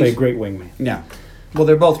He's leaves. definitely a great wingman. Yeah. Well,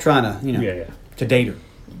 they're both trying to, Yeah. to date her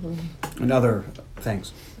and other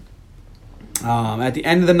things. At the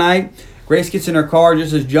end of the night, Grace gets in her car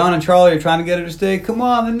just as John and Charlie are trying to get her to stay. Come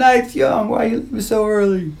on, the night's young. Why are you leaving so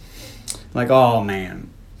early? Like, oh, man.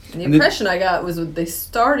 The impression I got was they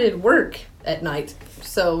started work at night,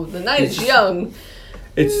 so the night is young.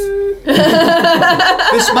 It's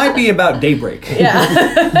this might be about daybreak.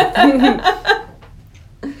 Yeah.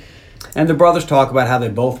 And the brothers talk about how they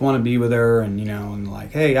both want to be with her, and and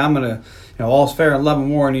like, hey, I'm gonna, all's fair in love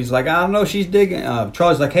and war. And he's like, I don't know, she's digging.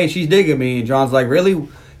 Charlie's like, hey, she's digging me, and John's like, really?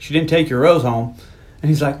 She didn't take your rose home. And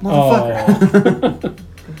he's like, motherfucker.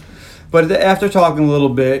 But after talking a little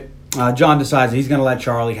bit, John decides that he's gonna let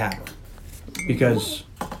Charlie have her because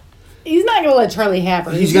He's not going to let Charlie have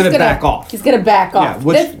her. he's just gonna back off. He's going to back off.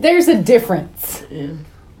 There's a difference. Yeah.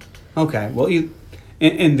 Okay, well,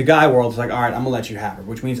 in the guy world, it's like, all right, I'm gonna let you have her,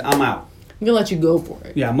 which means I'm out. I'm going to let you go for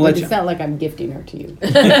it. Yeah, I'm gonna let But you. it's not like I'm gifting her to you.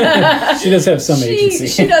 She does have some agency.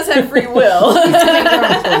 She does have free will.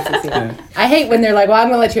 I hate when they're like, well, I'm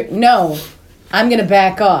going to let you... No, I'm going to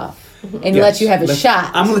back off and let you have a shot.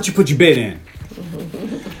 I'm gonna let you put your bid in.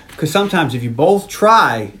 Because sometimes if you both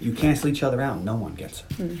try, you cancel each other out. No one gets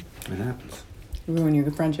it. It happens. Ruin your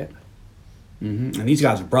friendship. And these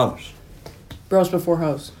guys are brothers. Bros before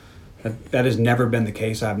hoes. That has never been the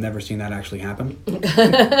case. I've never seen that actually happen.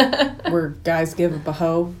 Where guys give up a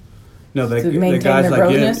hoe. No, the maintain guys their like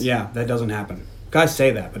brothness? yeah, that doesn't happen. Guys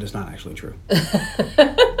say that, but it's not actually true.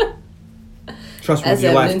 Trust As with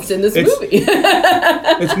your life. evidenced in this It's- movie.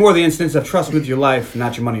 It's more the instance of trust with your life,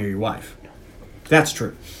 not your money or your wife. That's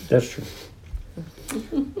true. That's true.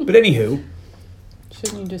 But anywho,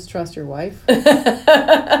 Shouldn't you just trust your wife? no,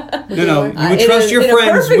 you would In trust a- your in a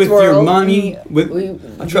friends perfect with your world, money.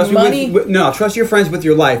 Trust money? me with no. Trust your friends with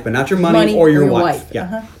your life, but not your money, or your wife. Yeah,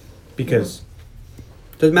 Uh-huh. because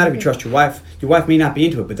it doesn't matter if you trust your wife. Your wife may not be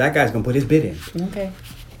into it, but that guy's gonna put his bid in. Okay.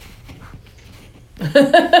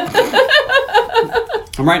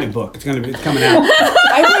 I'm writing a book. It's coming out.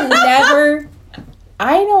 I would never...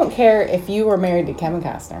 I don't care if you were married to Kevin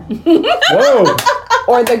Costner. Whoa!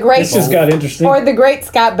 Or the great... This just got interesting. Or the great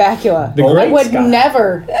Scott Bakula. The I great would Scott.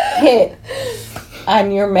 never hit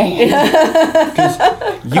on your man.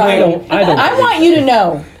 You ain't I want you to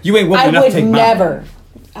know, you ain't woman I enough to would take never.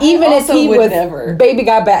 Even if also he would was never. Baby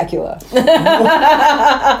Got Bakula.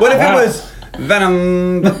 mine. What if it was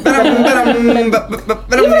Venom? Even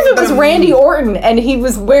if it was Randy Orton and he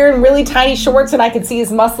was wearing really tiny shorts and I could see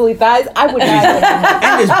his muscly thighs, I would not.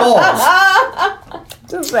 and his balls.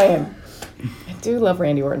 Just saying. I do love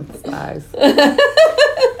Randy Orton's thighs. This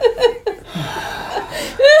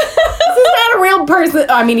is not a real person.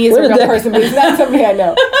 I mean, he is a real person, but he's not somebody I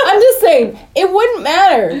know. I'm just saying, it wouldn't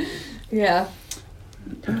matter. Yeah.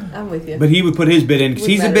 I'm with you. But he would put his bid in because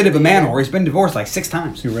he's a Wouldn't bit of a matter to man me. whore. He's been divorced like 6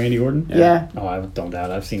 times. To Randy Orton? Yeah. Oh, I don't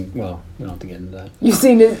doubt. I've seen. Well, we don't have to get into that. You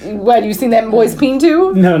seen it? What? You seen that boy's peen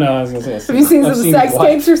too? No, I was gonna say. Have you seen some sex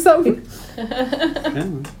tapes or something?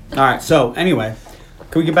 Yeah. All right. So anyway,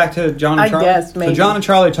 can we get back to John and I Charlie? guess, So maybe. John and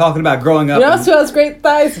Charlie are talking about growing up. You know and- who has great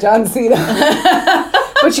thighs? John Cena.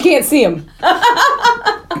 But you can't see them.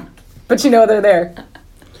 But you know they're there.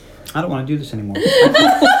 I don't want to do this anymore.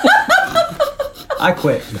 I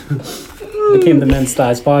quit. Became the Men's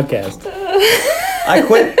Thighs podcast. I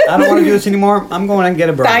quit. I don't want to do this anymore. I'm going and get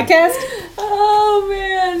a burger. Diecast? Oh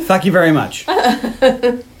man. Thank you very much.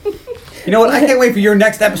 You know what? I can't wait for your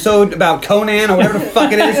next episode about Conan or whatever the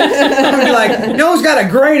fuck it is. I'm gonna be like, you know who's got a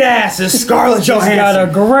great ass is Scarlett Got a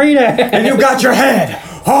Johansson, great ass. and you got your head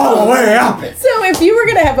all the way up it. So if you were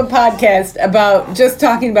going to have a podcast about just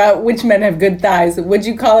talking about which men have good thighs, would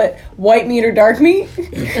you call it white meat or dark meat?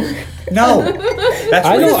 No. That's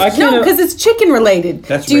I know, racist. I No, can't. because it's chicken related.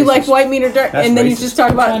 That's Do you like racist. white meat or dark? That's And then you racist. just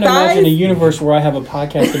talk about I'm trying to imagine a thighs? universe where I have a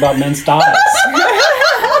podcast about men's thighs.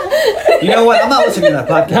 You know what? I'm not listening to that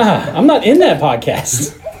podcast. Ah, I'm not in that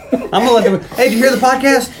podcast. I'm gonna let them. Hey, did you hear the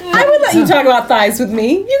podcast? I would let you talk about thighs with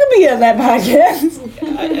me. You can be on that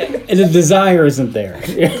podcast. The desire isn't there.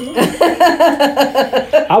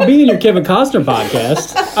 I'll be in your Kevin Costner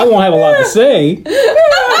podcast. I won't have a lot to say,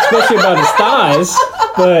 especially about his thighs.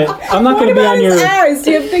 But I'm not What going to be about on his your. eyes?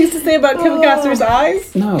 Do you have things to say about Kevin Costner's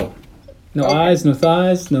eyes? No eyes, no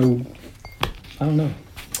thighs, no. I don't know.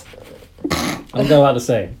 I don't got a lot to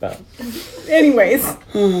say about it. Anyways.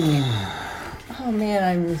 Oh man,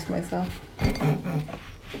 I missed myself.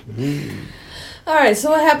 All right, so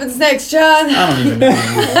what happens next, John? I don't even know.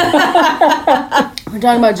 We're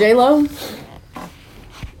talking about J-Lo?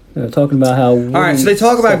 They're talking about how. All right, so they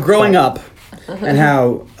talk about growing up and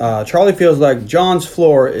how Charlie feels like John's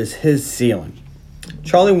floor is his ceiling.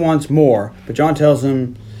 Charlie wants more, but John tells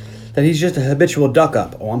him that he's just a habitual duck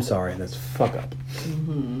up. Oh, I'm sorry, that's fuck up.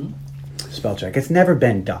 Spell check. It's never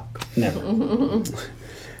been duck. Never.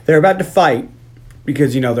 They're about to fight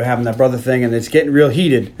because, you know, they're having that brother thing and it's getting real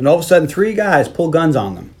heated. And all of a sudden, 3 guys pull guns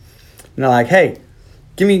on them. And they're like, hey,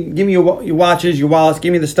 give me your watches, your wallets,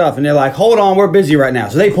 give me the stuff. And they're like, hold on, we're busy right now.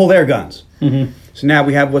 So they pull their guns. Mm-hmm. So now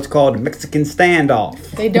we have what's called a Mexican standoff.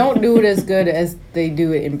 They don't do it as good as they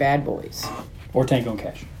do it in Bad Boys. Or Tango and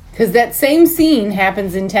Cash. Because that same scene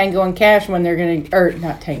happens in Tango and Cash when they're going to... Or,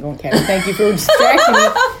 not Tango and Cash. Thank you for distracting me.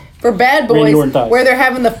 For Bad Randy Boys, Orton thighs. where they're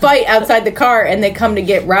having the fight outside the car and they come to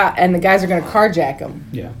get robbed and the guys are going to carjack them.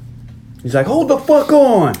 Yeah. He's like, hold the fuck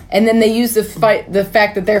on. And then they use the fact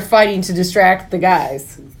that they're fighting to distract the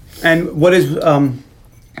guys. And what does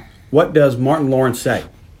Martin Lawrence say?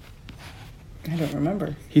 I don't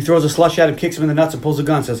remember. He throws a slush at him, kicks him in the nuts, and pulls a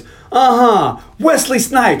gun and says, Wesley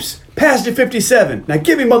Snipes, passenger 57. Now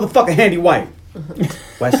give me motherfucking Handy White.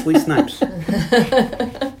 Wesley Snipes.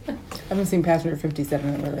 I haven't seen Passenger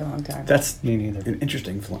 57 in a really long time. That's Me neither. an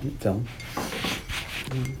interesting film.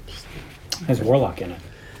 Has Warlock in it.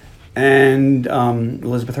 And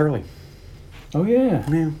Elizabeth Hurley. Oh, yeah.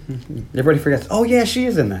 Yeah. Everybody forgets. Oh, yeah, she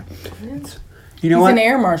is in that. You know He's what? an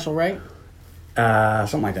air marshal, right?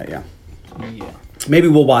 Something like that, yeah. Yeah. Maybe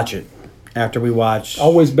we'll watch it after we watch...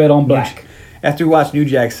 Always bet on black. After we watch New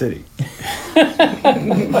Jack City.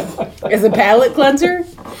 As a palate cleanser?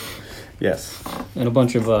 Yes. And a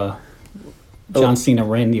bunch of John Cena,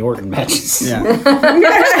 Randy Orton matches. Yeah.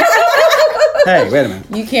 Hey, wait a minute.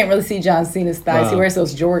 You can't really see John Cena's thighs. He Wow. wears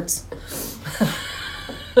those jorts.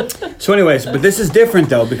 So anyways, but this is different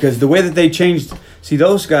though, because the way that they changed... See,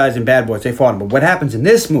 those guys in Bad Boys, they fought him. But what happens in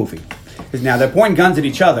this movie is now they're pointing guns at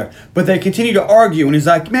each other, but they continue to argue. And he's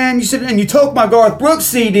like, man, you said, and you took my Garth Brooks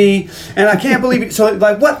CD, and I can't believe it. So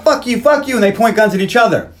like, what? Fuck you. And they point guns at each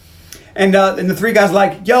other. And the 3 guys are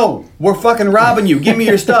like, yo, we're fucking robbing you. Give me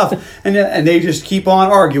your stuff. And they just keep on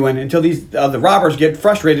arguing until the robbers get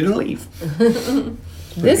frustrated and leave.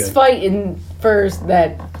 This good. fight infers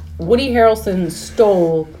that Woody Harrelson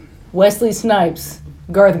stole Wesley Snipes'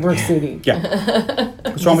 Garth Brooks CD. Yeah.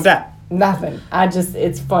 What's wrong with that? Nothing.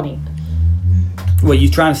 It's funny. What, you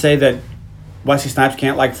trying to say that Wesley Snipes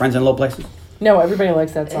can't like Friends in Low Places? No, everybody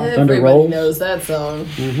likes that song. Thunder Everybody Rolls. knows that song.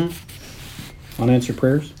 Unanswered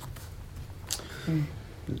prayers.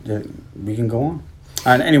 We can go on.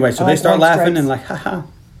 All right, anyway, so I they like start White laughing Stripes. and like, haha.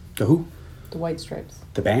 The who? The White Stripes.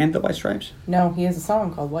 The band, The White Stripes? No, he has a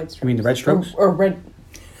song called White Stripes. You mean the Red Strokes? Or Red...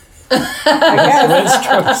 I guess.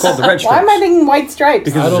 It's called The Red Stripes. Why am I thinking White Stripes?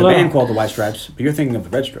 Because I there's a don't know. band called The White Stripes, but you're thinking of The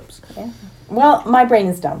Red Stripes. Well, my brain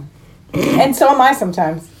is dumb. And so am I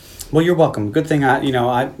sometimes. Well, you're welcome. Good thing I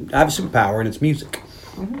have a superpower and it's music.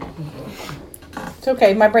 It's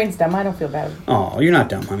okay. My brain's dumb. I don't feel bad. Oh, you're not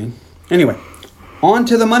dumb, honey. Anyway, on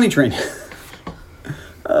to the money train.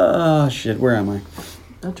 Oh, shit, where am I?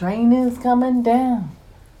 The train is coming down.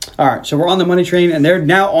 All right, so we're on the money train, and they're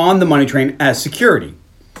now on the money train as security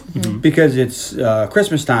because it's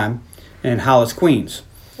Christmas time in Hollis, Queens.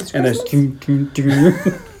 It's And there's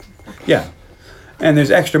Christmas? yeah, and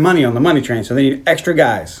there's extra money on the money train, so they need extra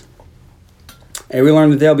guys. And we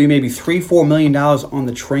learned that there'll be maybe $3-4 million on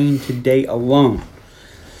the train today alone.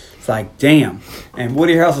 It's like, damn. And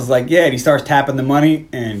Woody Harrelson's like, yeah, and he starts tapping the money,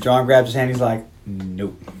 and John grabs his hand. He's like,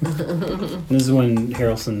 nope. This is when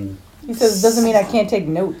Harrelson He says, doesn't mean I can't take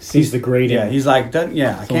notes. sees the grading. Yeah, he's like, I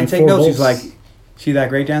can't only take 4 notes. He's bolts. like, see that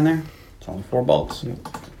grate down there? It's only 4 bolts.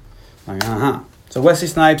 Like, So Wesley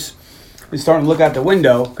Snipes is starting to look out the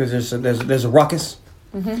window because there's a ruckus.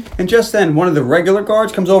 And just then, one of the regular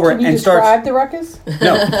guards comes over Can you and describe the ruckus?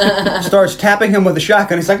 starts tapping him with a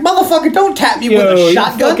shotgun. He's like, "Motherfucker, don't tap me with a He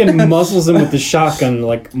shotgun!" fucking muzzles him with the shotgun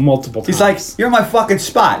like multiple times. He's like, "You're my fucking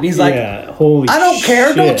spot," and he's like, yeah, holy "I don't care.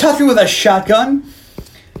 shit. Don't touch me with a shotgun."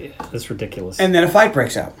 Yeah, that's ridiculous. And then a fight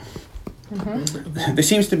breaks out. There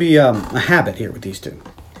seems to be a habit here with these two.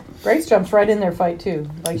 Grace jumps right in their fight too.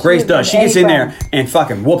 Like Grace does. She gets in there ground. and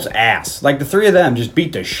fucking whoops ass. Like the three of them just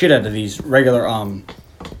beat the shit out of these regular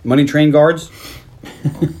money train guards.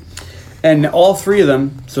 And all three of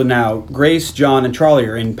them, so now Grace, John, and Charlie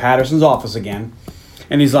are in Patterson's office again.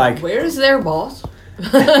 And he's like, Where's their boss?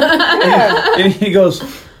 and he goes,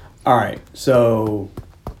 "All right, so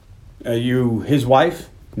are you his wife?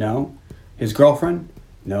 No. His girlfriend?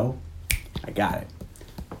 No. I got it.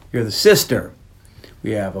 You're the sister.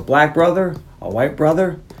 We have a black brother, a white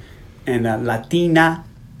brother, and a Latina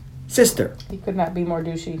sister." He could not be more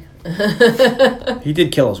douchey. He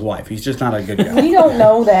did kill his wife. He's just not a good guy. We don't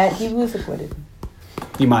know that. He was acquitted.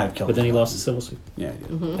 He might have killed but then he his lost the civil suit. wife. Yeah,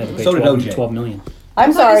 he did. Had to pay So did 12, OJ. 12 million. I'm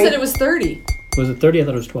I thought sorry. you said it was 30. Was it 30? I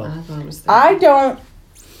thought it was 12. I thought it was 30.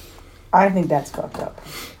 I think that's fucked up,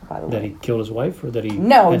 by the That way. he killed his wife, or that he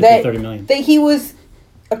No, had to pay 30 million? that he was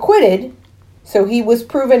acquitted, so he was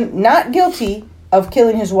proven not guilty of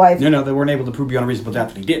killing his wife. No, they weren't able to prove beyond a reasonable doubt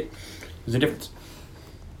that he did. There's a difference.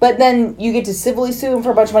 But then you get to civilly sue him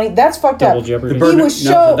for a bunch of money. That's fucked Double up. jeopardy. The He burden, was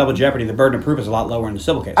no, show- for double jeopardy, the burden of proof is a lot lower in the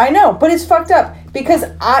civil case. I know, but it's fucked up because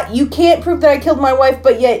you can't prove that I killed my wife,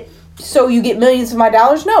 but yet so you get millions of my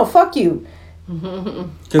dollars. No, fuck you. Because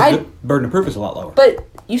the burden of proof is a lot lower. But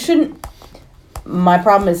you shouldn't. My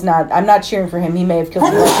problem is not. I'm not cheering for him. He may have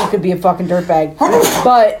killed your wife. He could be a fucking dirtbag.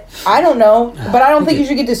 But I don't know. But I don't think you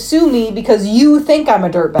should get to sue me because you think I'm a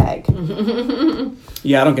dirtbag.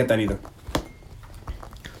 Yeah, I don't get that either.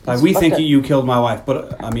 Like, we fucked think up. you killed my wife,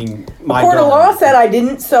 but I mean, my Court of daughter- law said I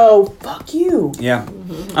didn't, so fuck you. Yeah,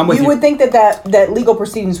 I'm with You you. would think that legal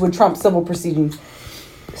proceedings would trump civil proceedings.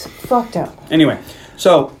 It's fucked up. Anyway,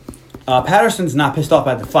 so Patterson's not pissed off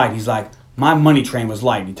at the fight. He's like, "My money train was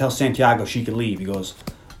light." He tells Santiago she could leave. He goes,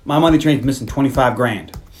 "My money train's missing 25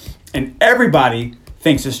 grand," and everybody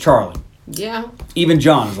thinks it's Charlie. Yeah. Even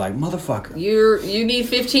John is like, "Motherfucker," You need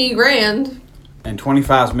 15 grand. and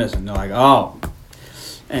 25's missing. They're like, "Oh,"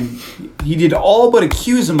 and he did all but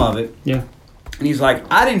accuse him of it. Yeah. And he's like,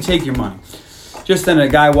 "I didn't take your money." Just then a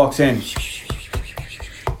guy walks in.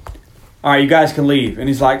 "All right, you guys can leave." And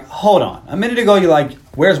he's like, "Hold on. A minute ago, you're like,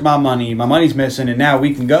 where's my money? My money's missing, and now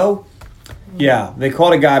we can go?" Yeah, they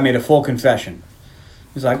caught a guy, made a full confession.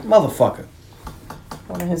 He's like, "Motherfucker."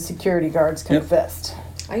 One of his security guards confessed.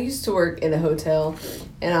 I used to work in a hotel,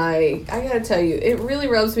 and I gotta tell you, it really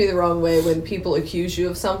rubs me the wrong way when people accuse you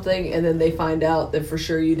of something and then they find out that for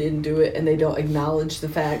sure you didn't do it and they don't acknowledge the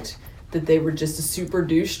fact that they were just a super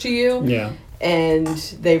douche to you. Yeah. And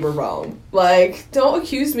they were wrong. Like, don't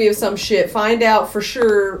accuse me of some shit. Find out for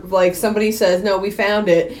sure, like, somebody says, "No, we found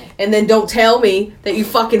it," and then don't tell me that you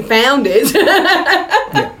fucking found it.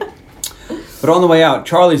 But on the way out,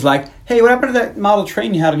 Charlie's like, "Hey, what happened to that model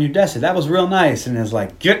train you had on your desk? That was real nice." And it's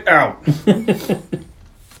like, "Get out."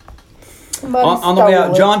 on the way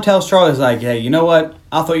out, John tells Charlie, he's like, "Hey, you know what?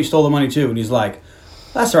 I thought you stole the money too." And he's like,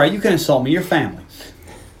 "That's all right. You can insult me. You're family.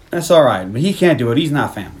 That's all right. But he can't do it. He's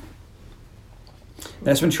not family."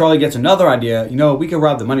 That's when Charlie gets another idea. "You know, we can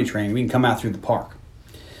rob the money train. We can come out through the park.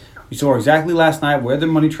 We saw exactly last night where the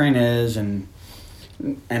money train is." And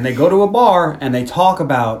they go to a bar and they talk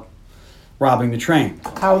about robbing the train.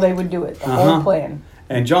 How they would do it. The Uh-huh. whole plan.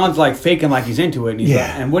 And John's like faking like he's into it. And, he's Yeah.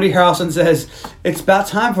 like, and Woody Harrelson says, "It's about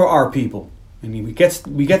time for our people." And we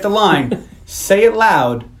get the line, "Say it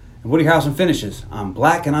loud." And Woody Harrelson finishes, "I'm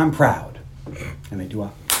black and I'm proud." And they do a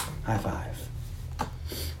high five.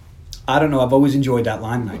 I don't know. I've always enjoyed that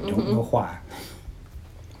line, and I don't know why.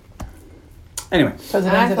 Anyway, Because it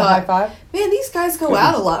And I ends in a thought- high five. Man, these guys go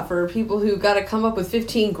out a lot for people who got to come up with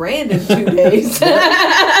 15 grand in 2 days.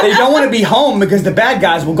 they don't want to be home because the bad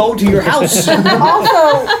guys will go to your house.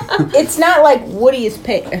 Also, it's not like Woody is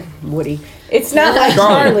paying. Woody. It's not like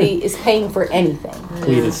Charlie is paying for anything.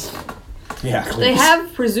 Cletus. Yeah, They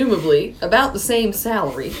have presumably about the same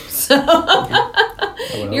salary, so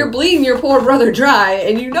you're bleeding your poor brother dry,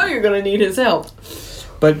 and you know you're going to need his help.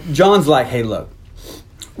 But John's like, "Hey, look,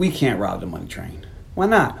 we can't rob the money train." "Why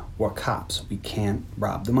not?" "We're cops. We can't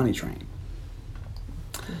rob the money train."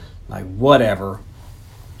 Like, whatever.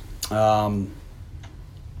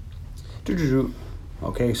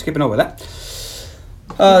 Okay, skipping over that.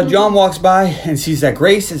 John walks by and sees that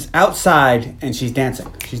Grace is outside and she's dancing.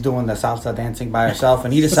 She's doing the salsa dancing by herself,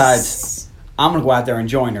 and he decides, I'm gonna go out there and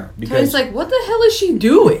join her because Tony's like, what the hell is she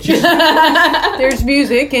doing? There's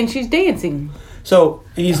music and she's dancing. So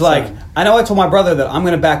he's like, I know I told my brother that I'm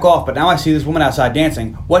gonna back off, but now I see this woman outside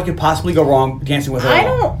dancing. What could possibly go wrong dancing with her? I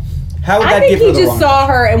don't. How would I that think give her he the just wrong? saw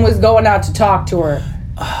her and was going out to talk to her.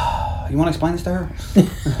 You want to explain this to her?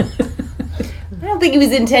 I don't think he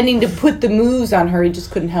was intending to put the moves on her. He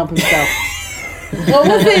just couldn't help himself. What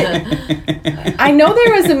was it? I know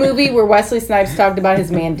there was a movie where Wesley Snipes talked about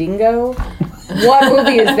his Mandingo. What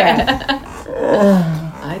movie is that?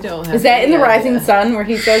 I don't have Is that in any The Rising idea. Sun where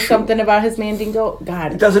he says something about his Mandingo? It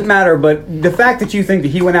God. doesn't matter, but the fact that you think that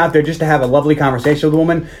he went out there just to have a lovely conversation with a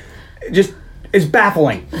woman just is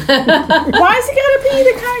baffling. Why is he gotta be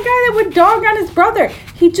the kind of guy that would dog on his brother?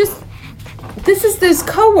 He just. This is this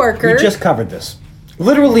coworker. We just covered this.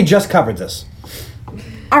 Literally just covered this.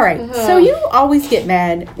 All right, so you always get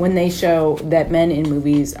mad when they show that men in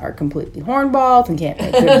movies are completely hornballed and can't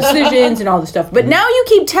make good decisions and all this stuff. But now you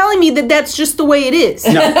keep telling me that that's just the way it is.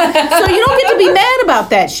 No. So you don't get to be mad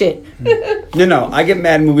about that shit. No. I get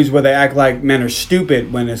mad in movies where they act like men are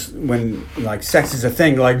stupid when like sex is a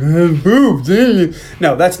thing. Like boobs.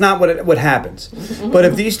 No, that's not what happens. But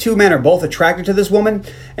if these two men are both attracted to this woman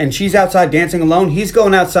and she's outside dancing alone, he's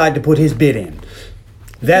going outside to put his bid in.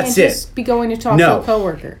 That's You can't it. just be going to talk No. to a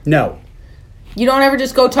coworker. No. You don't ever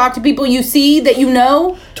just go talk to people you see that you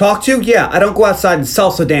know? Talk to? Yeah. I don't go outside and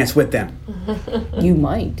salsa dance with them. You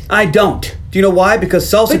might. I don't. Do you know why? Because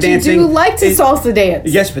salsa But dancing. you do like to is- salsa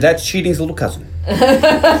dance. Yes, but that's cheating's little cousin.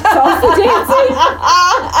 Salsa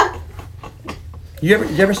dancing? You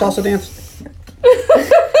ever salsa dance?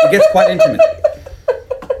 It gets quite intimate.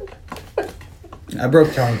 I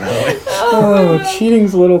broke Tony, by the way. Oh,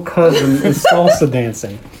 cheating's little cousin is salsa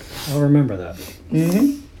dancing. I'll remember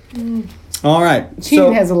that. All right.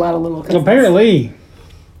 Cheating has a lot of little cousins. Apparently,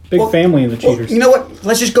 big Well- family in the Well, cheaters. you know what?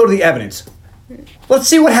 Let's just go to the evidence. Let's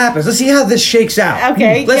see what happens. Let's see how this shakes out.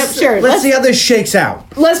 Okay, Let's, yep, sure. Let's see how this shakes out.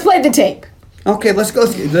 Let's play the tape. Okay, let's go.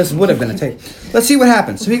 This would have been a tape. Let's see what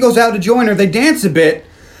happens. So he goes out to join her. They dance a bit,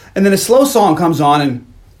 and then a slow song comes on,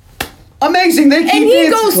 and amazing. They keep And he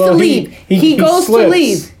dancing. goes Well, to leave. He goes to slips,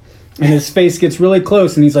 leave. And his face gets really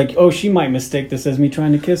close, and he's like, "Oh, she might mistake this as me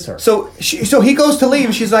trying to kiss her." So he goes to leave,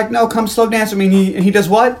 and she's like, "No, come slow dance with me." And he does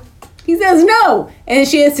what? He says no, and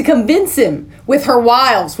she has to convince him with her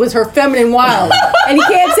wiles, with her feminine wiles, and he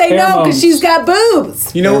can't say no because Pheromones. she's got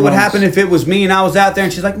boobs. You know what would Pheromones. happen if it was me and I was out there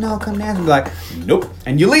and she's like, "No, come dance." I'd be like, "Nope."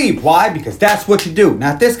 And you leave. Why? Because that's what you do.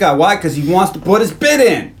 Not this guy. Why? Because he wants to put his bid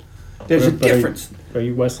in. There's a But are you- difference. Are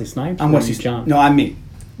you Wesley Snipes? I'm or are Wesley you John. No, I'm me.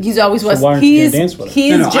 He's always why Wesley. aren't He you is gonna dance with her? he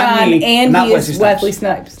is No, I'm John me, and not he Wesley is Snipes. Wesley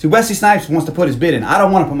Snipes. See, Wesley Snipes wants to put his bid in. I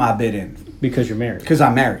don't want to put my bid in Because you're married. because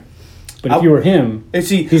I'm married. But if you were him, And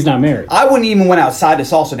see, he's not married I wouldn't even went outside to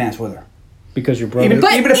salsa dance with her. because your brother. Even,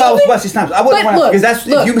 But even if I was even- Wesley Snipes, I wouldn't But want to. look, Because that's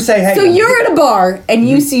look, if you would say, "Hey." so you're at a bar and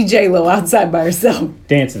you see J Lo outside by herself.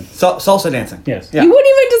 dancing. Salsa dancing. Yes. Yeah. You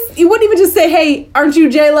wouldn't even just say, "Hey, aren't you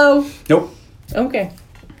J Lo?" Nope. Okay.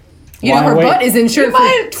 You Why know her wait? butt is insured You for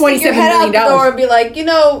might stick your $27 head out million. the door and be like,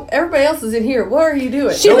 everybody else is in here. What are you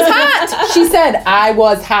doing? She was hot. She said, "I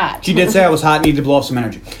was hot." She did say I was hot, needed to blow off some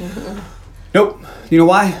energy. Nope. You know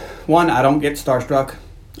why? One, I don't get starstruck.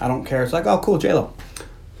 I don't care. It's like, oh, cool, J-Lo.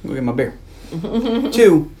 Go get my beer.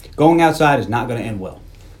 Two, going outside is not going to end well.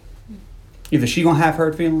 Either she going to have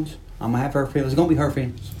hurt feelings, I'm going to have hurt feelings. It's going to be her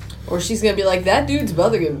feelings. Or she's gonna be like, that dude's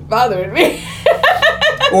bothering me.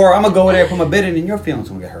 Or I'm going to go in there and put my bid in and your feelings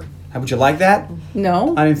going to get hurt. How would you like that?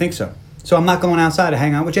 No, I didn't think so. So I'm not going outside to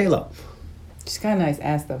hang out with J-Lo. she's got a nice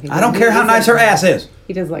ass though. I don't care how nice her ass is.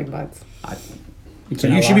 He does like butts. So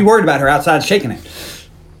you should be worried about her outside shaking it.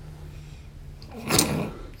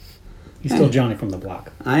 He's still Johnny from the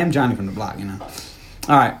block. I am Johnny from the block, you know.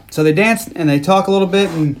 All right, so they dance and they talk a little bit,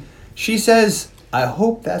 and she says, "I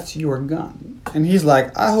hope that's your gun." And he's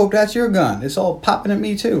like, "I hope that's your gun. It's all popping at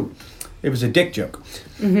me, too." It was a dick joke.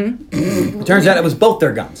 Mm-hmm. It turns out it was both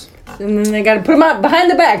their guns. And then they got to put them out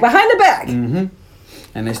behind the back.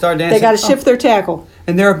 And they start dancing. They got to shift their tackle.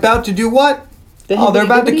 And they're about to do what? The They're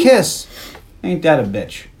about to hibbity-dibbity? kiss. Ain't that a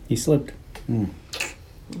bitch? He slipped.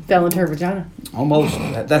 Fell into her vagina. Almost.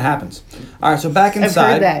 That happens. All right, so back I've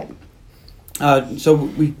inside. heard that. So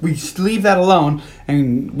we leave that alone,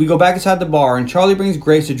 and we go back inside the bar, and Charlie brings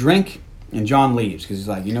Grace a drink, and John leaves, because he's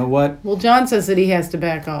like, you know what? Well, John says that he has to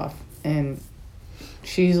back off, and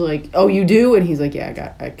she's like, "Oh, you do?" And he's like,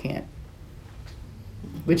 "Yeah, I can't."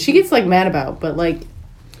 Which she gets like mad about, but like,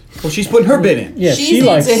 Well, she's putting her bid in. Yeah, She's she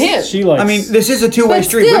likes. into him. She likes. I mean, this is a two-way But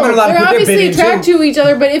street. still, Women are allowed to they're put their bid obviously in attracted too. to each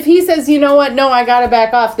other. But if he says, you know what, no, I gotta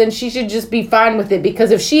back off, then she should just be fine with it.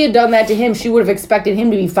 Because if she had done that to him, she would have expected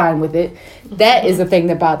him to be fine with it. That is the thing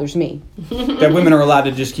that bothers me. That women are allowed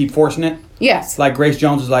to just keep forcing it. Yes. Like Grace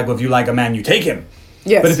Jones is like, well, if you like a man, you take him.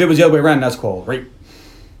 Yes. But if it was the other way around, that's called rape.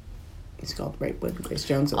 It's called rape with Grace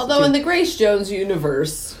Jones. Although in the Grace Jones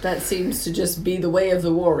universe, that seems to just be the way of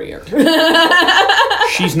the warrior.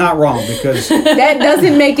 She's not wrong because that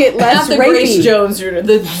doesn't make it Not less the rapey. Grace Jones universe,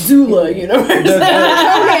 the Zula universe.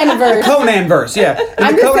 Conan verse. Conan verse, yeah. In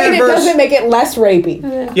I'm the just saying Conan it verse, doesn't make it less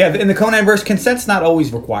rapey. yeah, in the Conan verse, consent's not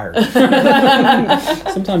always required.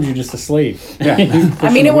 sometimes you're just a slave. Yeah.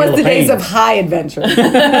 I mean, it was the days of high adventure.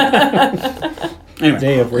 Anyway,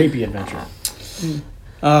 day of rapey adventure.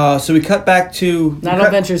 so we cut back to Not all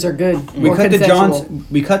adventures are good. We or cut to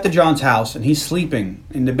consensual. John's house, and he's sleeping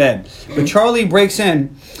in the bed. But Charlie breaks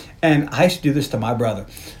in, and I used to do this to my brother,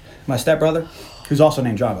 my stepbrother, who's also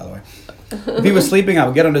named John, by the way. If he was sleeping, I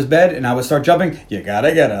would get on his bed and I would start jumping. You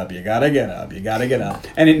gotta get up. You gotta get up. You gotta get up.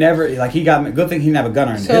 And it never he got me. Good thing he didn't have a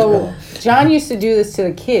gunner in his So pillow. John used to do this to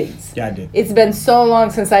the kids. Yeah, I did. It's been so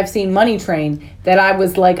long since I've seen Money Train that I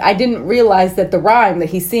was like, I didn't realize that the rhyme that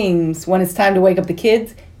he sings when it's time to wake up the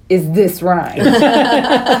kids is this rhyme.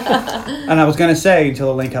 And I was gonna say until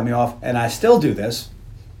the link cut me off, and I still do this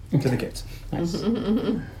to the kids. Nice.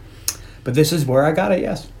 But this is where I got it.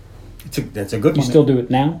 Yes, that's a good You one. still do it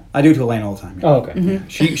now? I do it to Elaine all the time. Yeah. Oh, okay. Mm-hmm.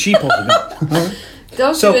 She pulls it gun.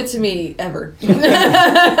 Don't So- do it to me ever. He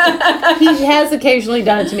has occasionally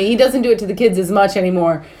done it to me. He doesn't do it to the kids as much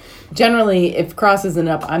anymore. Generally, if Cross isn't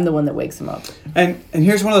up, I'm the one that wakes him up. And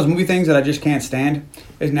here's one of those movie things that I just can't stand.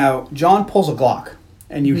 Is now John pulls a Glock,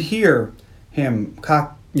 and you hear him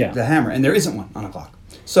cock Yeah. the hammer, and there isn't one on a Glock.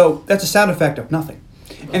 So that's a sound effect of nothing.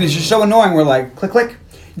 And it's just so annoying. We're like, click, click.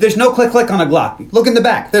 There's no click, click on a Glock. Look in the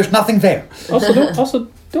back. There's nothing there. Also,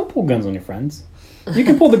 don't pull guns on your friends. You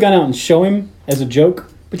can pull the gun out and show him as a joke,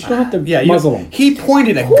 but you don't have to muzzle him. He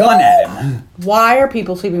pointed a gun at him. Why are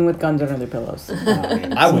people sleeping with guns under their pillows?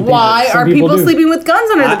 I would. Why Some are people people do. sleeping with guns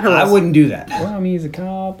under their pillows? I wouldn't do that. Well, I mean, he's a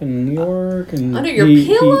cop in New York, and Under your he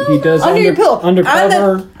pillow? does Under your pillow.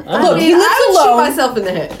 undercover. Look, I he lives would alone. shoot myself in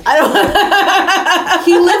the head. I don't.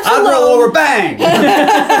 He lives I'd roll alone. over, bang.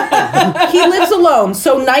 He lives alone.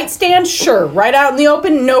 So nightstand, sure, right out in the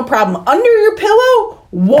open, no problem. Under your pillow,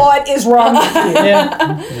 what is wrong with you?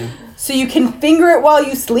 Yeah, So you can finger it while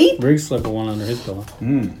you sleep? Riggs slept with one under his pillow.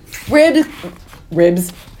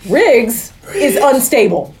 Riggs is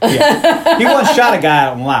unstable. He once shot a guy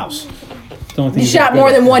out in Laos. The only thing He he's shot good more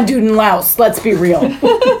at. than one dude in Laos. Let's be real.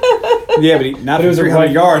 Yeah, but not But it was a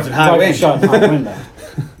 300 yards at high rifle wind. shot in high wind. Though.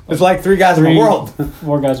 There's like 3 guys in the world.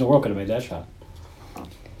 4 guys in the world could have made that shot.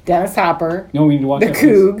 Dennis Hopper, You know what we need to watch? the that, please?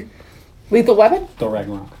 Coog, Lethal Weapon. Thor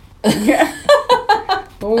Ragnarok.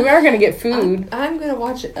 Well, we are gonna get food. I'm gonna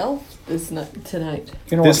watch Elf tonight.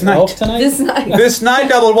 You're gonna This watch night. Elf tonight? This night. This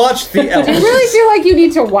night I will watch The Elf Do you really feel like you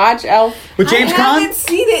need to watch Elf? with James I Caan. haven't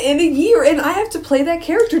seen it in a year, and I have to play that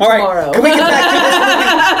character All right, tomorrow. can we get back to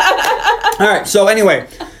this movie? All right, so anyway,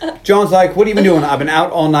 John's like, what have you been doing? I've been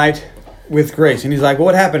out all night with Grace. And he's like, well,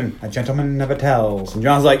 what happened? A gentleman never tells. And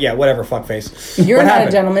John's like, yeah, whatever, fuckface. You're What not happened?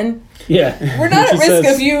 a gentleman. Yeah. We're not She at risk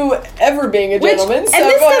says- of you ever being a Which, gentleman. and so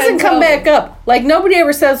this go ahead doesn't and come tell me. back up. Like, nobody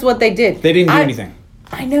ever says what they did. They didn't do anything.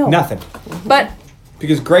 I know. Nothing. But,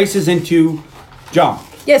 Because Grace is into John.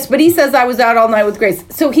 yes, but he says I was out all night with Grace.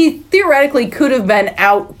 So he theoretically could have been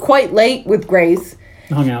out quite late with Grace.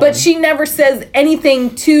 Hung out But with him. she never says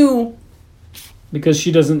anything to... because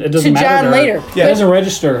she doesn't. It doesn't to matter John to her. later. Yeah. It doesn't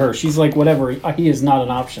register to her. She's like, whatever. He is not an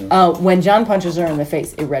option. when John punches her in the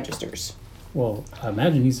face, it registers. Well, I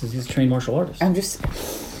imagine he's a trained martial artist. I'm just...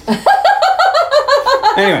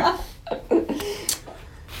 Anyway.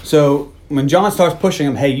 So when John starts pushing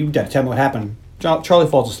him, hey, you gotta tell me what happened. Charlie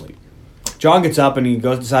falls asleep. John gets up and he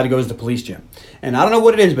decides to go to the police gym. And I don't know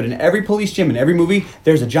what it is, but in every police gym, in every movie,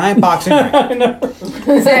 there's a giant boxing ring.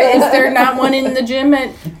 Is there not one in the gym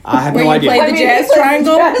at... I have Where no you idea. play the jazz it's like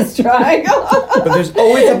triangle? Jazz triangle. But there's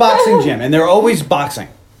always a boxing gym, and they're always boxing.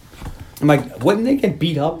 I'm like, wouldn't they get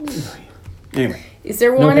beat up? Anyway, Is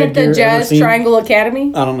there No one at the headgear ever Jazz seen? Triangle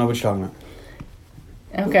Academy? I don't know what you're talking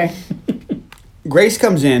about. Okay. Grace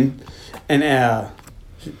comes in, and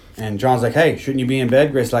John's like, hey, shouldn't you be in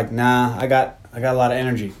bed? Grace's like, nah, I got a lot of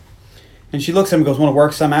energy. And she looks at him and goes, want to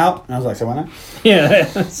work some out? And I was like, so why not? Yeah.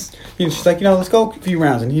 And she's like, let's go a few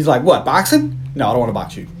rounds. And he's like, what, boxing? No, I don't want to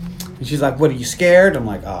box you. And she's like, what, are you scared? I'm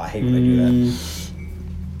like, oh, I hate when they do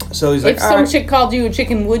that. So he's like, If all some right. chick called you a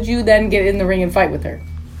chicken, would you then get in the ring and fight with her?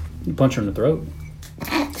 You punch her in the throat.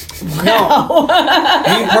 No.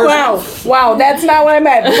 Me personally- Wow, that's not what I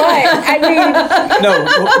meant. But I mean,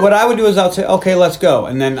 No, what I would do is I would say, okay, let's go.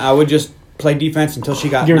 And then I would just play defense until she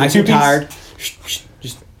got Give her nice the and two-piece? tired.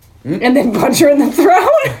 Just, and then punch her in the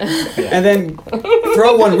throat. and then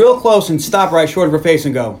throw one real close and stop right short of her face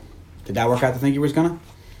and go, did that work out to think you was gonna?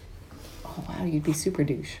 Oh wow, you'd be super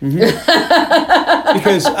douche.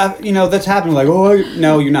 Because, that's happening. Like,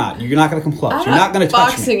 no, you're not. You're not going to come close. You're not going to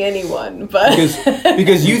touch boxing me. anyone, but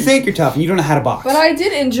Because you think you're tough and you don't know how to box. but I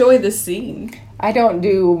did enjoy the scene. I don't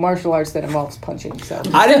do martial arts that involves punching, so.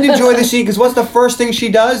 I didn't enjoy the scene because what's the first thing she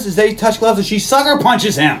does is they touch gloves and she sucker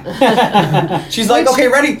punches him. She's like, okay,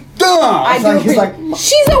 ready? I do He's like,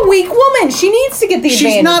 she's a weak woman. She needs to get the advantage.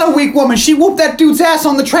 she's not a weak woman. She whooped that dude's ass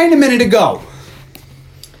on the train a minute ago.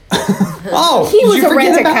 Oh, He did was you a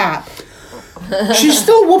forget rent-a-cop. She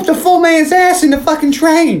still whooped a full man's ass in the fucking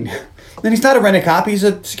train. Then he's not a rent-a-cop. He's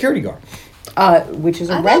a security guard. Which is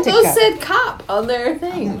a I thought rent-a-cop. those said cop on their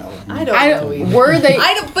thing. I don't know either. Were they?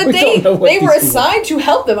 I don't, but We they don't know what they were these people- assigned to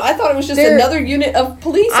help them. I thought it was just They're- another unit of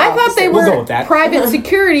police. I thought they officers. We'll go were with that. private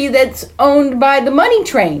security that's owned by the money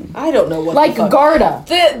train, I don't know what like the fuck. Garda.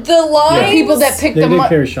 The lines. The people that pick They them did up.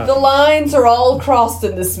 carry shots. The lines are all crossed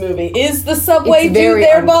in this movie. Is the subway It's dude very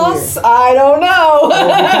their unclear. boss? I don't know.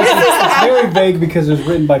 It's very vague because it was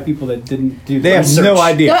written by people that didn't do. They have research. no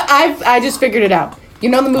idea. I just figured it out. You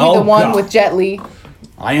know the movie Oh, The One God. with Jet Li?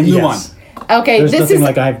 I am the one. Yes. Okay, There's this nothing is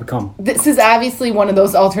like I have become. this is obviously one of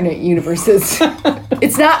those alternate universes.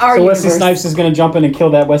 It's not our So universe. Wesley Snipes is going to jump in and kill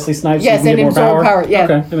that Wesley Snipes. Yes, so he can and get more absorb power. power, yeah.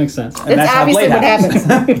 Okay, that makes sense. That's that's how obviously Blade what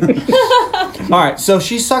happens. All right, so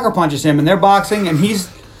she sucker punches him, and they're boxing, and he's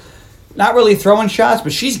not really throwing shots,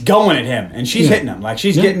 but she's going at him, and she's hitting him. Like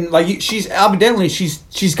she's getting, like she's evidently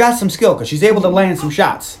she's got some skill because she's able to land some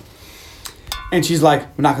shots. And she's like,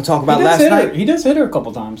 "We're not gonna talk about last night." He does hit her a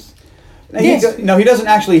couple times. Yes. No, he doesn't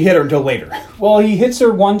actually hit her until later. Well, he hits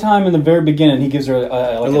her one time in the very beginning. He gives her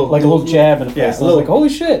a little jab in the face. yeah, I was like, holy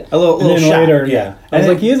shit. a little and then shot, later, yeah. I was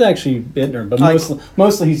And like, he is actually hitting her, but Like-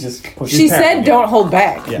 mostly he's just pushing. She her. said, "Don't hold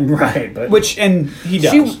back." Yeah. Right, but And he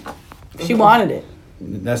does. She wanted it.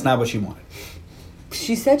 That's not what she wanted.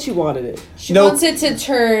 She said she wanted it. She Nope. wants it to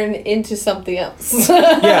turn into something else.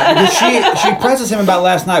 Yeah, because she presses him about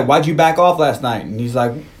last night. Why'd you back off last night? And he's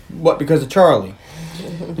like, what? Because of Charlie.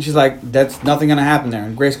 And she's like, that's nothing gonna happen there.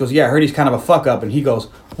 And Grace goes, yeah, I heard he's kind of a fuck up. And he goes,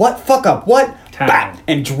 what fuck up? What? Time. Bah!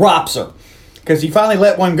 And drops her because he finally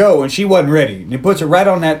let one go and she wasn't ready. And he puts her right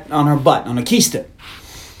on her butt on a keister.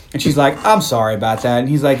 And she's like, I'm sorry about that. And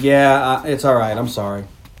he's like, yeah, it's all right. I'm sorry.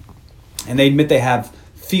 And they admit they have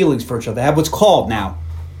feelings for each other. They have what's called now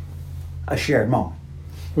a shared moment.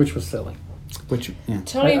 which was silly. Which, yeah.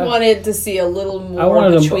 Tony wanted to see a little I more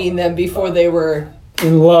wanted them- between them before they were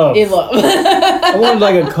In love. in love. I wanted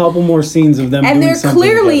like a couple more scenes of them And doing they're something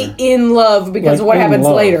clearly together. in love because Like, of what in happens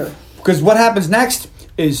love. later. Because what happens next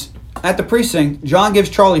is at the precinct, John gives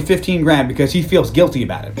Charlie 15 grand because he feels guilty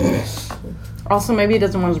about it. Also, maybe he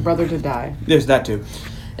doesn't want his brother to die. There's that too.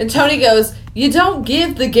 And Tony goes, you don't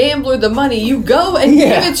give the gambler the money. You go and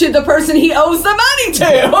Yeah. give it to the person he owes the money to.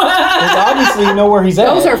 Because obviously you know where he's at.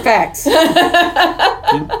 Those are facts.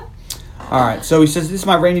 All right, so he says, this is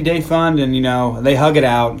my rainy day fund, and, they hug it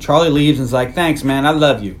out. Charlie leaves and is like, thanks, man, I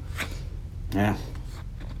love you. Yeah.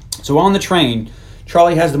 So on the train,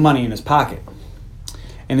 Charlie has the money in his pocket.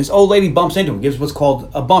 And this old lady bumps into him, gives what's called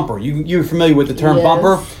a bumper. You're familiar with the term Yes.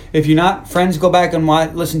 bumper. If you're not, friends, go back and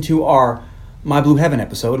listen to our My Blue Heaven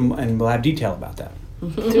episode, and we'll have detail about that.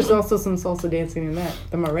 There's also some salsa dancing in that.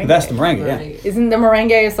 The merengue. That's the merengue, yeah. Right. Isn't the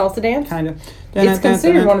merengue a salsa dance? Kind of. It's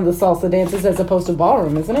considered one of the salsa dances as opposed to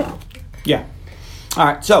ballroom, isn't it? Yeah. All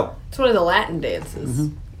right, so It's one of the Latin dances.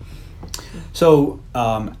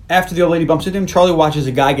 after the old lady bumps into him, Charlie watches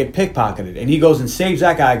a guy get pickpocketed, and he goes and saves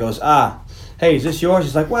that guy. Goes, hey, is this yours?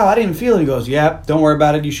 He's like, wow, I didn't even feel it. He goes, yeah, don't worry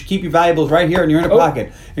about it. You should keep your valuables right here in your inner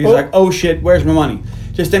pocket. And he's like, oh shit, where's my money?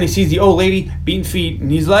 Just then he sees the old lady beating feet,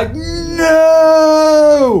 and he's like,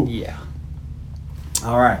 no. Yeah.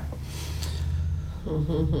 All right.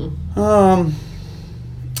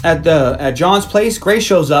 At John's place, Grace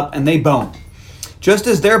shows up and they bone. Just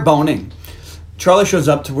as they're boning, Charlie shows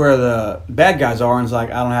up to where the bad guys are and is like,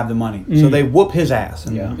 I don't have the money. So they whoop his ass.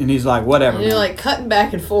 And, Yeah. and he's like, whatever. And you're man." like cutting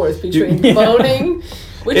back and forth between Yeah. boning,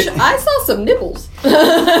 which I saw some nipples.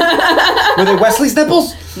 Were they Wesley's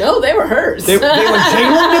nipples? No, they were hers. They were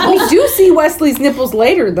J-Lo We nipples? do see Wesley's nipples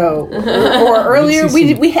later, though, or earlier.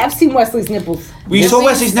 see We have seen Wesley's nipples. We saw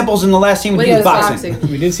Wesley's nipples in the last scene when When he he was was boxing.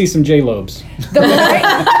 We did see some J-Lobes. The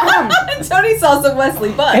merengue, Tony saw some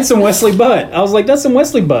Wesley butt. And some Wesley butt. I was like, that's some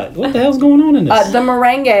Wesley butt. What the hell's going on in this? the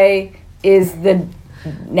merengue is the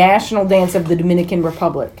national dance of the Dominican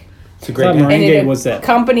Republic. It's a I great thought game. And Merengue it was that.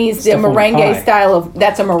 accompanies the stuff on merengue pie. style of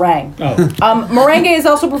that's a meringue. Oh, Merengue is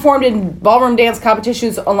also performed in ballroom dance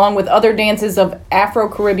competitions along with other dances of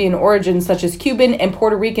Afro-Caribbean origin such as Cuban and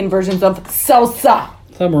Puerto Rican versions of salsa.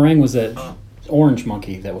 I thought meringue was that orange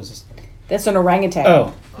monkey that was. That's an orangutan.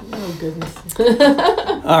 Oh, Oh goodness.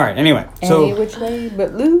 All right. Anyway, Any so which way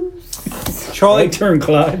but loose. Charlie right turn,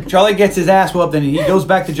 Clyde. Charlie gets his ass whooped, and he goes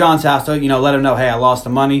back to John's house to let him know, hey, I lost the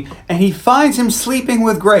money, and he finds him sleeping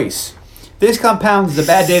with Grace. This compounds the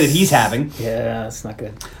bad day that he's having. Yeah, that's not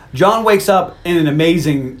good. John wakes up in an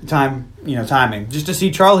amazing timing, just to see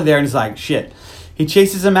Charlie there, and he's like, shit. He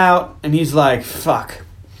chases him out, and he's like, fuck.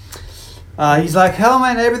 He's like, hell,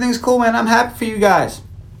 man, everything's cool, man. I'm happy for you guys.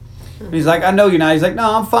 And he's like, I know you're not. He's like,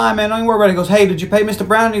 no, I'm fine, man. Don't even worry about it. He goes, hey, did you pay Mr.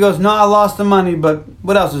 Brown? And he goes, no, I lost the money, but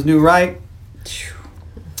what else is new, right?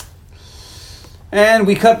 And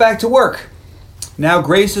we cut back to work. Now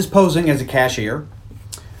Grace is posing as a cashier.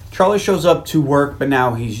 Charlie shows up to work, but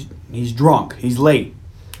now he's drunk. He's late.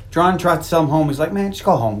 John tries to tell him home. He's like, man, just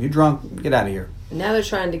go home. You're drunk. Get out of here. Now they're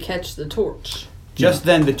trying to catch the torch. Just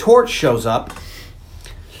then, the torch shows up,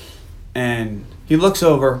 and he looks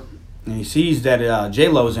over, and he sees that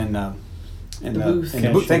J-Lo's in the booth. In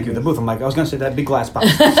the booth. Thank you, the booth. I'm like, I was going to say that big glass box.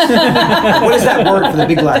 What is that word for the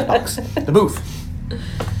big glass box? The booth.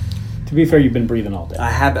 To be fair, you've been breathing all day.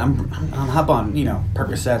 I'm up on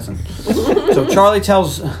Percocets, and so Charlie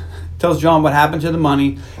tells John what happened to the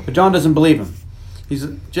money, but John doesn't believe him. He's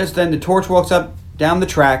just then the torch walks up down the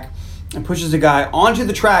track and pushes a guy onto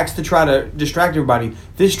the tracks to try to distract everybody.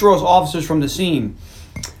 This draws officers from the scene.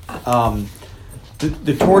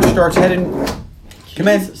 The torch starts heading. Come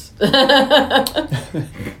in.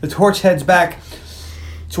 The torch heads back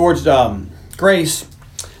towards Grace.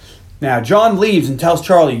 Now, John leaves and tells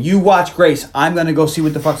Charlie, you watch Grace. I'm going to go see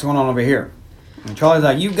what the fuck's going on over here. And Charlie's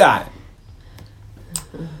like, you got it.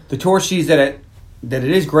 The torch sees that it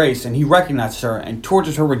is Grace, and he recognizes her and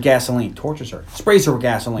tortures her with gasoline. Sprays her with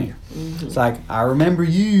gasoline. Mm-hmm. It's like, I remember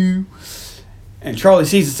you. And Charlie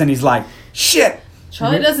sees this, and he's like, shit.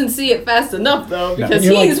 Charlie doesn't see it fast enough, though, because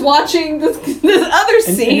You're he's watching this other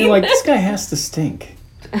scene. And you're like, this guy has to stink.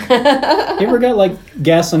 You ever got like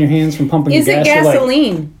gas on your hands from pumping Is gas? it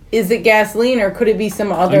gasoline? Is it gasoline, or could it be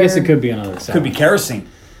some other? I guess it could be another sound. Could be kerosene.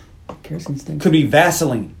 Kerosene stink. Could be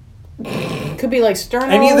Vaseline. Could be like sterno.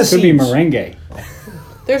 Any of the Could be seeds. merengue.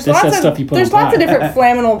 There's That's lots that of stuff you put there's on lots of pie. different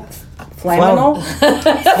flammable,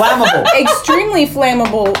 Flammable. extremely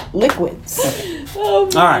flammable liquids. Oh,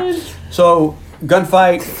 All right. So,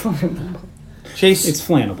 gunfight. Chase. It's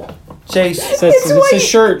flammable. Chase. It's It's a what-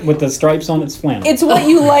 shirt with the stripes on. It's flammable. It's what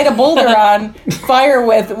you light a boulder on fire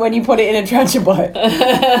with when you put it in a trench of butt.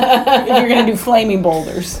 If you're gonna do flaming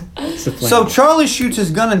boulders. It's a So flammable. Charlie shoots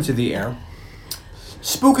his gun into the air,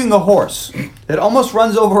 spooking a horse that almost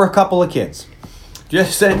runs over a couple of kids.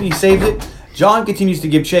 Just then he saves it. John continues to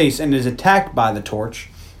give chase and is attacked by the torch.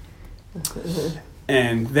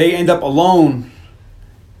 And they end up alone.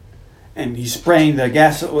 And he's spraying the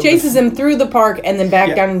gas. Chases him through the park and then back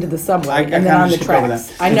Yeah. down into the subway I and then kinda on the skipped over tracks.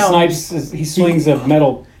 that. I And know. Snipes, he swings a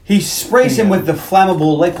metal. He sprays him with the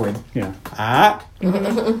flammable liquid. Yeah. Ah.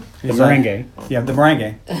 The He's like- merengue. Yeah, the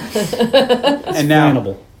meringue. And now,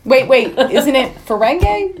 Flammable. Wait, isn't it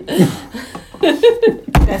Ferengue?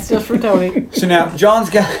 That's just for Tony. so now John's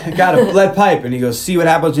got a lead pipe, and he goes, "See what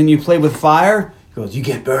happens when you play with fire?" He goes, "You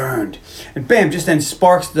get burned," and bam! Just then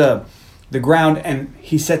sparks the ground, and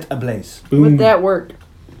he set ablaze. Boom. Would that work?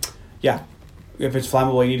 Yeah, if it's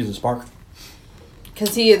flammable, all you need is a spark.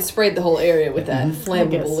 Because he had sprayed the whole area with that I guess.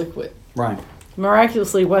 flammable liquid. Right.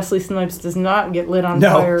 Miraculously, Wesley Snipes does not get lit on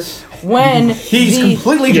No. fire when He's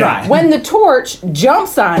completely dry. when the torch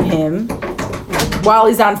jumps on him while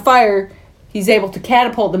he's on fire. He's able to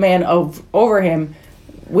catapult the man over him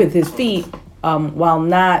with his feet while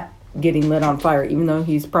not getting lit on fire, even though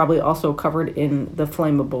he's probably also covered in the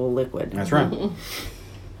flammable liquid. That's right.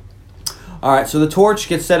 All right, so the torch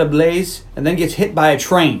gets set ablaze and then gets hit by a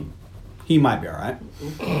train. He might be all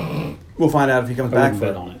right. We'll find out if he comes I back wouldn't for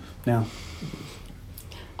bet it. on it. No.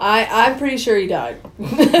 I'm pretty sure he died.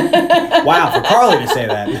 Wow, for Carly to say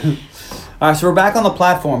that. All right, so we're back on the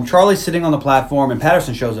platform. Charlie's sitting on the platform, and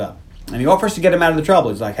Patterson shows up. And he offers to get him out of the trouble.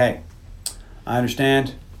 He's like, hey, I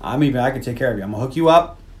understand. I can take care of you. I'm going to hook you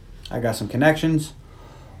up. I got some connections.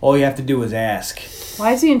 All you have to do is ask.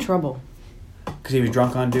 Why is he in trouble? Because he was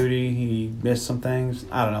drunk on duty. He missed some things.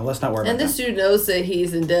 I don't know. Let's not worry And about this dude knows that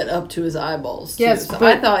he's in debt up to his eyeballs. Too. Yes, So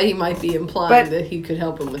but- I thought he might be implying but- that he could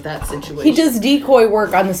help him with that situation. He does decoy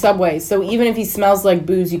work on the subway, so even if he smells like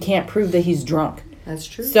booze, you can't prove that he's drunk. That's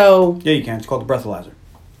true. So that. Yeah, you can. It's called the breathalyzer.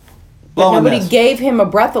 but Blowing nobody this. gave him a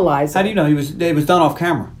breathalyzer. How do you know? It was done off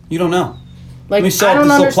camera. You don't know. Like, Let me I solve don't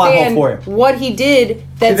this little plot hole understand for you. what he did.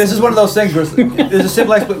 That's This is one of those things where there's a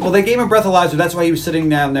simple explanation. Well, they gave him a breathalyzer. That's why he was sitting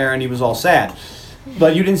down there and he was all sad.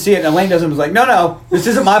 But you didn't see it. And Elaine doesn't was like, no, this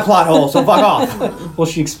isn't my plot hole, so fuck off. Well,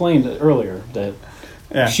 she explained it earlier that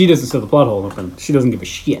Yeah. she doesn't sew the plot hole open. She doesn't give a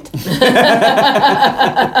shit.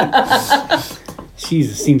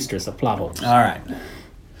 She's a seamstress of plot holes. All right.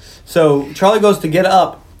 So Charlie goes to get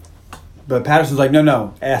up, but Patterson's like,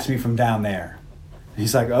 no, ask me from down there.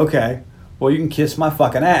 He's like, okay, well, you can kiss my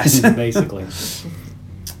fucking ass. Basically.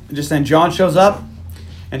 Just then John shows up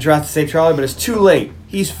and tries to save Charlie, but it's too late.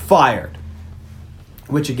 He's fired.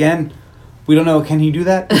 Which, again, we don't know. Can he do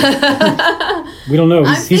that? We don't know.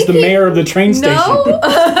 He's the thinking- mayor of the train station. No.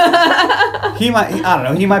 He might, I don't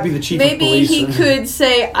know. He might be the chief of Maybe police. he could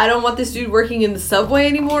say, I don't want this dude working in the subway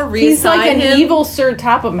anymore. Reassign he's like an him. evil Sir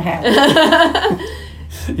Topham Hat.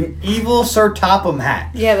 An evil Sir Topham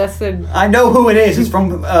Hat. Yeah, that's the I know who it is. It's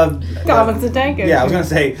from... Calvin the Tanker. Yeah, I was going to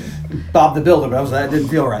say Bob the Builder, but that didn't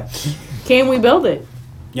feel right. Can we build it?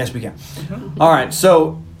 Yes, we can. All right,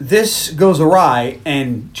 so this goes awry,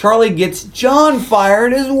 and Charlie gets John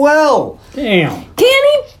fired as well. Damn.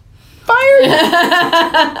 Can he fire?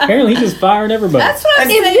 Apparently, he just fired everybody. That's what I'm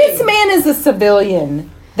If saying. this man is a civilian,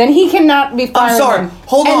 then he cannot be fired. sorry,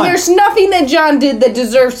 hold and on. there's nothing that John did that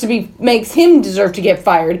deserves to be makes him deserve to get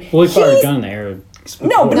fired. Well, he fired a He's- gun in the air.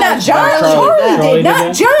 No, but not John. Charlie. Charlie, Charlie did, did not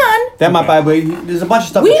that? John. That might be... There's a bunch of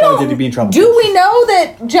stuff We that Charlie don't. did to be in trouble. Do we know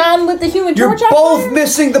that John lit the Human You're Torch on both fire?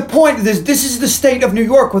 missing the point of this. This is the state of New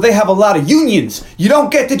York where they have a lot of unions. You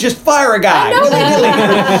don't get to just fire a guy. I know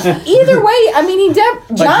that. Either way, I mean, John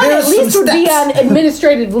at there's least some would be steps. on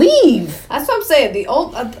administrative leave. That's what I'm saying.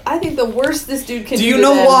 I think the worst this dude can do. Do you to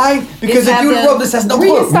know them why? Because is the have dude who them wrote this has no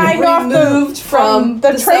clue. Reassign off removed from the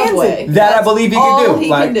transit. subway. That I believe he all can do. he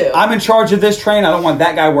Like, can do. I'm in charge of this train. I don't want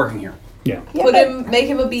that guy working here. Yeah. Yeah, Put but- him, make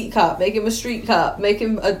him a beat cop, make him a street cop, make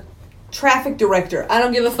him a traffic director. I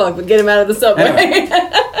don't give a fuck, but get him out of the subway.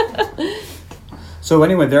 So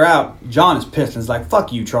anyway, they're out. John is pissed and is like,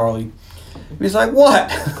 fuck you, Charlie. And he's like,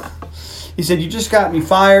 what? He said, you just got me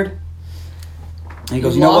fired. And he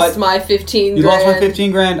goes, you know lost what? my 15 You grand. lost my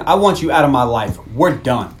 15 grand. I want you out of my life. We're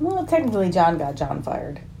done. Well, technically, John got John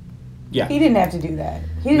fired. Yeah, He didn't have to do that.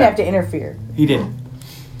 He didn't No. have to interfere. he did.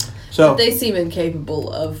 So They seem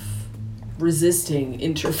incapable of resisting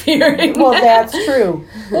interfering. Well, that's true.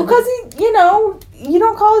 Well, because you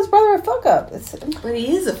don't call his brother a fuck up. But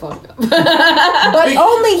he is a fuck up. But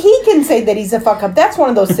only he can say that he's a fuck up. That's one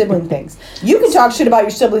of those sibling things. You can talk shit about your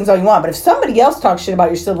siblings all you want, but if somebody else talks shit about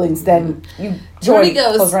your siblings, then you Jordy join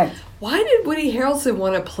goes, close ranks. why did Woody Harrelson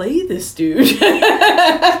want to play this dude?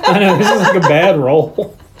 I know, this is like a bad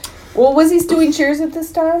role. Well, was he doing Cheers at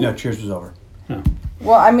this time? no, Cheers was over.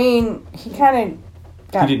 Well, I mean, he kind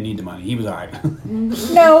of got... He didn't need the money. He was all right.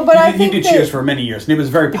 No, but I he think did that... Cheers for many years, and it was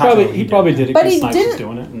very He popular. probably, he probably did it But because he Snipes was didn't-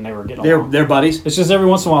 doing it and they were getting They're along. buddies. It's just every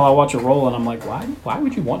once in a while I watch a role and I'm like, why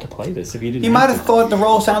would you want to play this if you didn't He might have thought the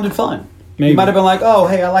role sounded fun. He Maybe. might have been like, "Oh,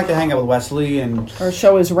 hey, I like to hang out with Wesley," and Or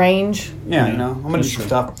show his range. yeah, Yeah, you know, I'm gonna do that's some true.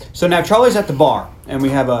 stuff. So now Charlie's at the bar, and we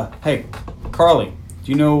have a hey, Carly.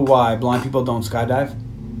 Do you know why blind people don't skydive?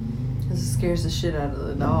 This scares the shit out of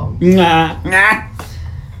the dog. Nah. Nah.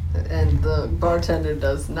 And the bartender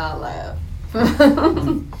does not laugh.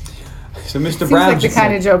 So Mr. Seems Brown, like the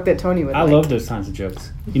kind of joke that Tony would I like. love those kinds of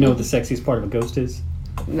jokes. You know what the sexiest part of a ghost is?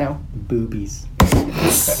 No. Boobies.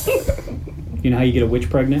 You know how you get a witch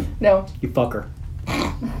pregnant? No. You fuck her.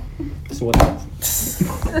 So what else?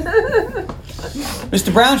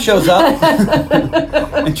 Mr. Brown shows up,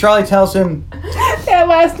 and Charlie tells him, That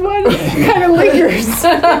last one kind of lingers.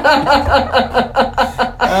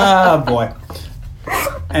 "Oh boy."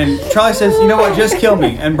 And Charlie says, "You know what? Just kill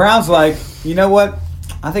me." And Brown's like, "You know what?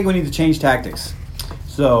 I think we need to change tactics.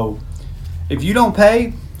 So, if you don't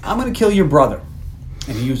pay, I'm going to kill your brother."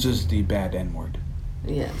 And he uses the bad N-word.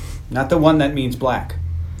 Yes. Not the one that means black.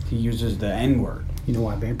 He uses the N-word. You know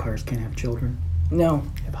why vampires can't have children? No.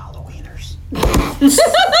 They have Halloweeners.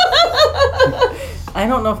 I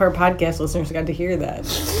don't know if our podcast listeners got to hear that.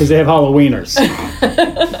 Because they have Halloweeners.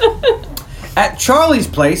 At Charlie's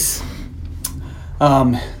place,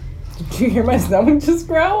 Did you hear my stomach just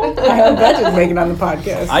growl? I hope that didn't make it on the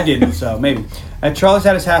podcast. I didn't, so maybe. At Charlie's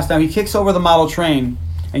at his house now, he kicks over the model train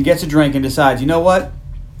and gets a drink and decides, you know what?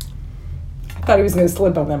 I thought he was going to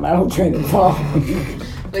slip on that model train and fall.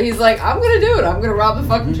 But he's like, I'm going to do it. I'm going to rob the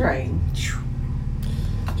fucking train.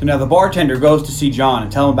 So now the bartender goes to see John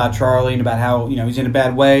and tell him about Charlie and about how, you know, he's in a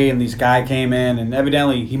bad way and this guy came in and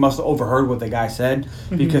evidently he must have overheard what the guy said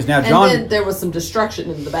because now John... And then there was some destruction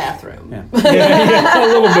in the bathroom. Yeah. yeah, a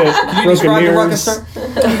little bit. Can you describe the ruckus,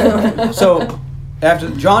 sir? So after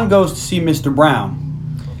John goes to see Mr.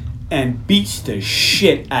 Brown and beats the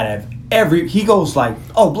shit out of he goes like,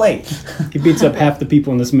 oh, Blade. He beats up half the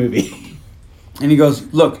people in this movie. And he goes,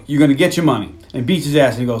 look, you're going to get your money. And beats his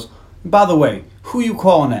ass. And he goes, by the way, who you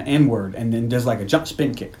calling that N-word? And then does like a jump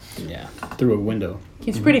spin kick. Yeah, through a window.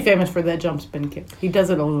 He's pretty famous for that jump spin kick. He does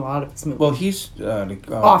it in a lot of his movies. Well, he's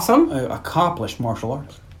awesome. Accomplished martial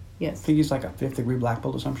artist. Yes. I think he's like a 5th-degree black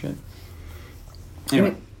belt or some shit.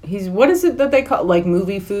 Anyway. He's, what is it that they call, like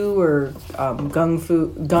movie foo or gun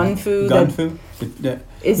foo? Gun foo?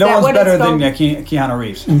 Is no that one's what better it's than called? Keanu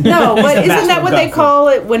Reeves. No, but isn't master that of what gun they fu. call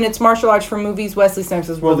it when it's martial arts for movies? Wesley Snipes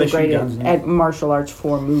is Well, really they shoot great guns, at martial arts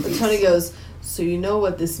for movies. Tony goes, so you know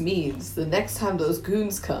what this means. The next time those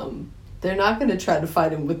goons come, they're not going to try to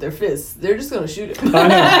fight him with their fists. They're just going to shoot him. I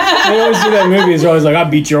know. They always do that in movies. They're always like, I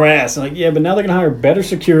beat your ass. I'm like, yeah, but now they're going to hire better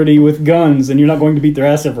security with guns, and you're not going to beat their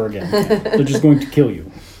ass ever again. They're just going to kill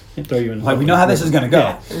you and throw you in. Like, we know how this is going to go.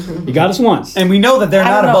 Yeah. You got us once. And we know that they're I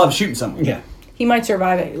not don't know. above shooting someone. Yeah, He might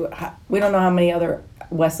survive it. We don't know how many other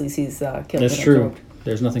Wesleys he's killed. that's and true. absorbed.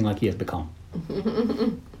 There's nothing like he has become.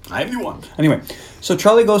 I have you one. Anyway, so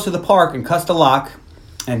Charlie goes to the park and cuts the lock,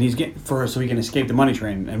 and he's getting so he can escape the money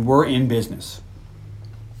train, and we're in business.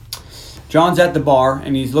 John's at the bar,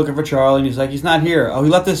 and he's looking for Charlie, and he's like, he's not here. Oh, he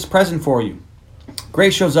left this present for you.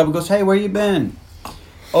 Grace shows up and goes, hey, where you been?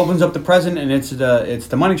 Opens up the present, and it's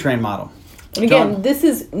the money train model. And again, John- this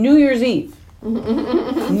is New Year's Eve.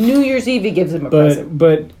 New Year's Eve, he gives him a present.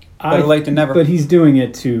 Better late than never. But he's doing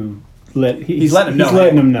it to He's letting him know. He's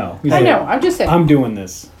letting him know. He's I like, know. I'm just saying. I'm doing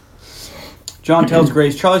this. John tells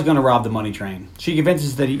Grace Charlie's going to rob the money train. She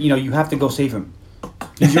convinces that you have to go save him.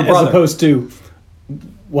 He's your brother. As opposed to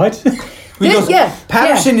what? He goes, Yeah,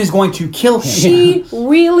 Patterson is going to kill him. She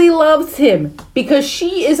really loves him because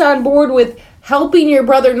she is on board with helping your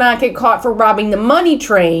brother not get caught for robbing the money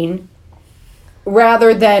train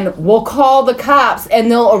rather than we'll call the cops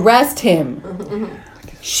and they'll arrest him.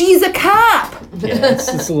 She's a cop. Yeah, it's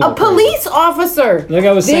a little A police officer. Like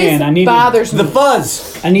I was saying, This I needed bothers The me.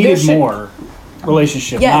 fuzz. I needed There should- more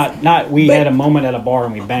relationship. Yes, Not we but- had a moment at a bar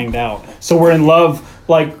and we banged out. So we're in love,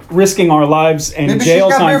 like risking our lives and Maybe jail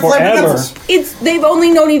she's got time bare flavor forever. nipples. They've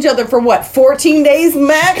only known each other for what, 14 days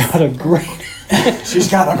max? Got a great. She's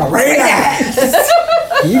got a great ass.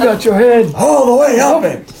 You got your head. All the way up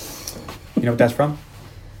it. You know what that's from?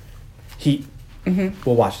 Heat.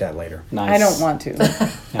 We'll watch that later. Nice. I don't want to.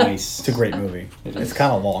 Nice. It's a great movie. It's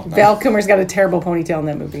kind of long. Val Kilmer's got a terrible ponytail in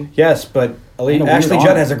that movie. Yes, but And a weird Ashley arm.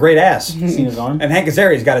 Judd has a great ass. You seen his arm? And Hank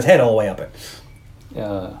Azaria's got his head all the way up it.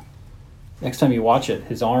 Next time you watch it,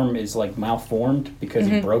 his arm is like malformed because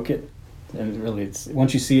he broke it. And really, it's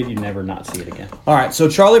once you see it, you never not see it again. All right, so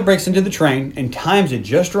Charlie breaks into the train and times it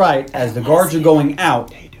just right as the guards are going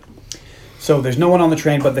out. So there's no one on the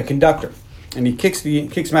train but the conductor. And he kicks him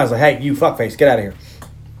out. He's like, hey, you fuckface, get out of here.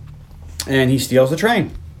 And he steals the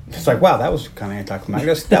train. It's like, wow, that was kind of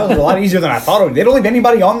anticlimactic. That was a lot easier than I thought it would. They don't leave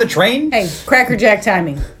anybody on the train? Hey, Cracker Jack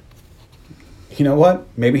timing. You know what?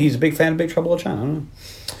 Maybe he's a big fan of Big Trouble in China. I don't know.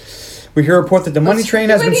 We hear a report that the money train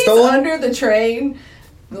has When been he's stolen. under the train,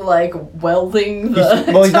 like welding the.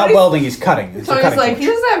 He's not welding, he's cutting. It's a Tony's cutting like, torch. he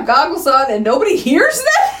doesn't have goggles on, and nobody hears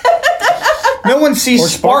that. No one sees Or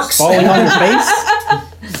sparks. falling on your face.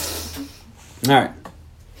 All right.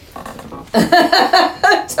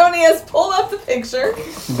 Tony has pulled up the picture.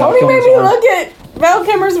 Tony made me look at Val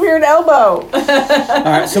Kilmer's weird elbow. All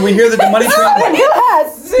right, so we hear that the money train...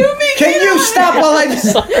 Yes. Zooming Can in you on stop while I...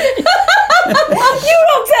 You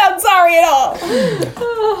don't sound sorry at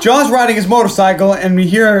all. John's riding his motorcycle, and we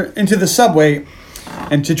hear into the subway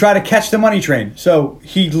and to try to catch the money train. So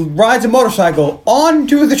he rides a motorcycle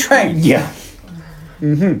onto the train. Yeah.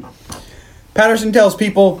 Patterson tells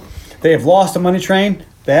people they have lost the money train.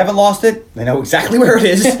 They haven't lost it. They know exactly where it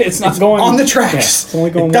is. It's not going on the yeah, tracks. it's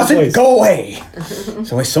only going it one doesn't place. go away.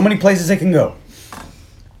 So there's so many places it can go.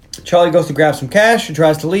 Charlie goes to grab some cash and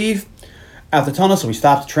tries to leave out the tunnel. So he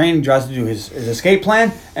stops the train and tries to do his escape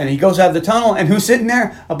plan. And he goes out of the tunnel. And who's sitting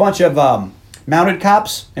there? A bunch of mounted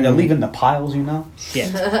cops. And they're leaving the piles, you know.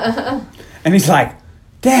 Shit. And he's like,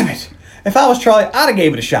 damn it. If I was Charlie, I'd have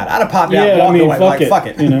gave it a shot. I'd have popped out and Yeah, I walked mean, away. Fuck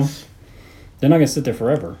it. You know, they're not gonna sit there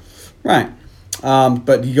forever. Right.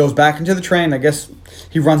 But he goes back into the train. I guess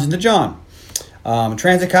he runs into John.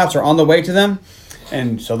 Transit cops are on the way to them.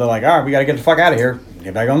 And so they're like, all right, we got to get the fuck out of here.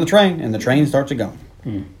 Get back on the train. And the train starts to go.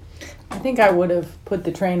 I think I would have put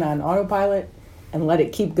the train on autopilot and let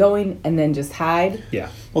it keep going and then just hide. Yeah.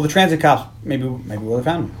 Well, the transit cops maybe would have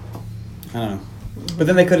found him. I don't know. But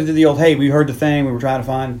then they could have did the old, hey, we heard the thing we were trying to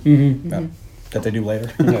find. That they do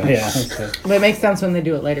later. Yeah. That's it. But it makes sense when they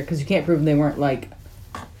do it later because you can't prove they weren't like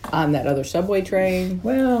on that other subway train.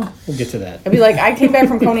 Well, we'll get to that. I'd be like, I came back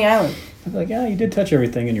from Coney Island. I'd be like, yeah, you did touch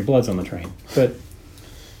everything and your blood's on the train. But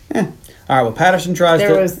All right, well, Patterson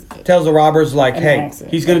tells the robbers, like, an hey,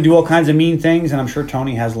 accident. he's going to do all kinds of mean things, and I'm sure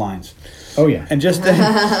Tony has lines. oh yeah. And just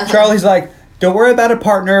then, Charlie's like, don't worry about it,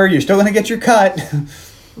 partner. You're still going to get your cut.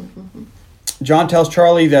 John tells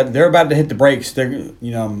Charlie that they're about to hit the brakes.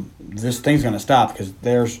 This thing's going to stop because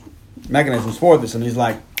there's mechanisms for this. And he's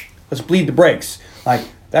like, let's bleed the brakes. Like,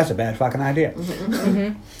 that's a bad fucking idea.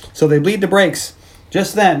 So they bleed the brakes.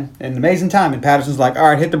 Just then, in amazing time, and Patterson's like, all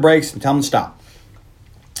right, hit the brakes and tell them to stop.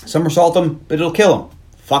 Somersault them, but it'll kill them.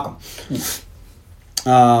 Fuck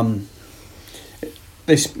them.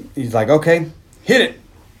 He's like, okay, hit it.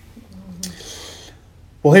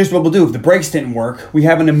 Well, here's what we'll do. If the brakes didn't work, we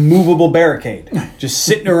have an immovable barricade just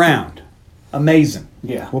sitting around. Amazing.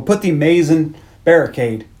 Yeah. We'll put the amazing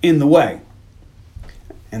barricade in the way.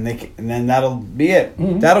 And then that'll be it.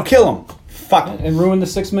 That'll kill them. Fuck them. And ruin the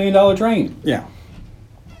 $6 million train Yeah.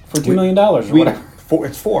 for $2 million or whatever.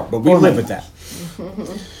 It's 4, but we live with that.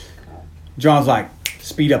 John's like,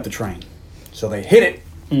 speed up the train. So they hit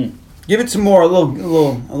it. Give it some more, a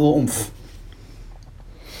little oomph.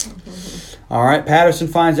 All right, Patterson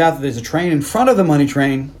finds out that there's a train in front of the money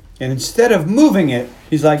train, and instead of moving it,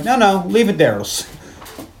 he's like, no, leave it there.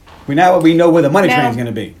 We know where the money train's going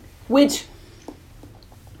to be. Which,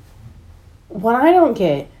 what I don't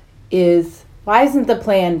get is, why isn't the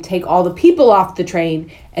plan take all the people off the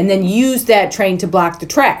train and then use that train to block the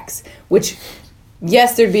tracks? Which,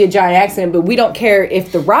 yes, there'd be a giant accident, but we don't care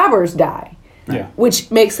if the robbers die. Yeah. Which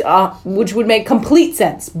would make complete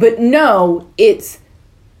sense. But no, it's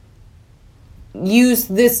use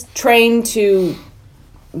this train to...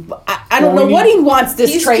 I don't know what he wants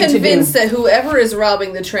this train to do. He's convinced that whoever is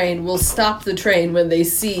robbing the train will stop the train when they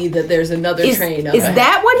see that there's another train. Is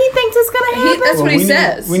that what he thinks is going to happen? That's what he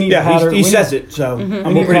says. We need he says it, so we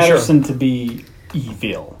I'm need pretty Patterson to be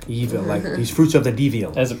evil. Evil, like these fruits of the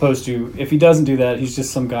devil. As opposed to, if he doesn't do that, he's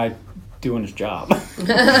just some guy doing his job.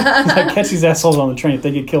 Like, catch these assholes on the train. If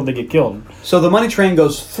they get killed, they get killed. So the money train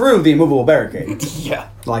goes through the immovable barricade, Yeah.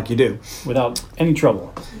 like you do, Without any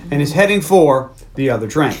trouble. and is heading for the other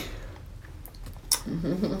train.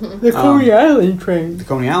 The Coney Island train. The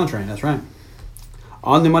Coney Island train, that's right.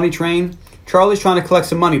 On the money train, Charlie's trying to collect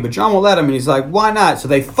some money, but John won't let him, and he's like, why not? So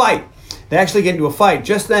they fight. They actually get into a fight.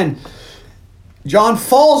 Just then, John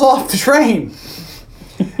falls off the train.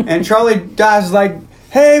 And Charlie dies like,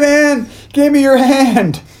 hey, man, give me your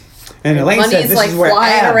hand. And Elaine Money's says, this like is where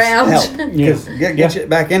flying abs around. help. Because get you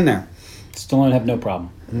back in there. Stallone have no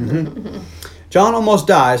problem. John almost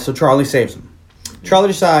dies, so Charlie saves him. Charlie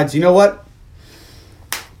decides, you know what?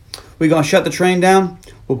 We're going to shut the train down.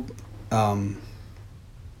 We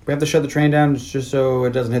have to shut the train down just so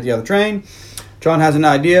it doesn't hit the other train. John has an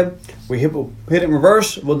idea. We'll hit it in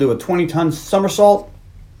reverse. We'll do a 20-ton somersault.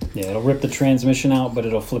 Yeah, it'll rip the transmission out, but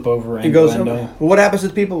it'll flip over and He goes, go well, endo. what happens to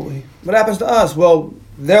the people? What happens to us? Well,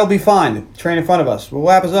 they'll be fine. The train in front of us. Well,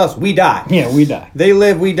 what happens to us? We die. Yeah, we die. They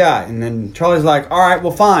live, we die. And then Charlie's like, all right,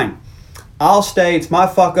 well, fine. I'll stay. It's my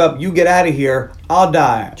fuck up. You get out of here. I'll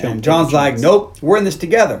die. And John's like, nope, we're in this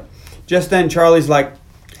together. Just then, Charlie's like,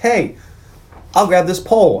 hey, I'll grab this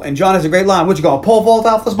pole. And John has a great line. What you going, pole vault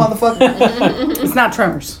off this motherfucker? It's not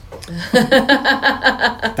Tremors.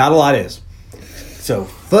 Not a lot is. So,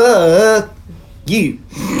 fuck you.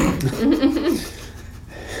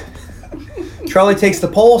 Charlie takes the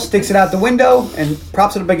pole, sticks it out the window, and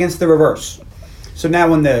props it up against the reverse. So now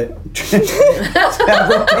when the...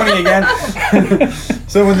 Tony again.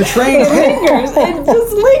 So when the train... It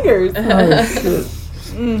just lingers.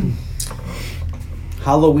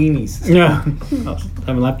 Halloweenies. Yeah. I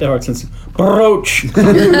haven't laughed that hard since Broach.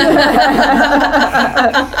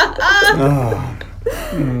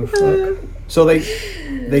 So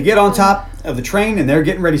they get on top of the train and they're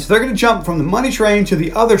getting ready. So they're going to jump from the money train to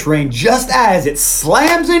the other train just as it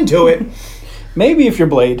slams into it. Maybe if you're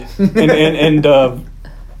Blade and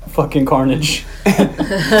fucking Carnage.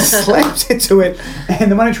 Slams into it,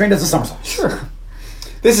 and the money train does a somersault. Sure.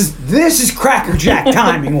 This is crackerjack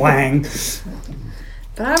timing, Wang.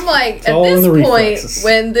 But I'm like, at all in this the point, reflexes.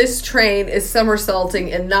 when this train is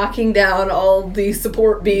somersaulting and knocking down all the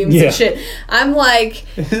support beams Yeah. and shit, I'm like,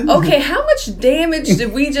 okay, how much damage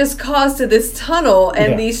did we just cause to this tunnel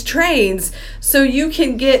and Yeah. these trains so you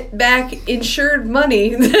can get back insured money?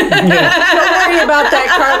 Don't worry about that,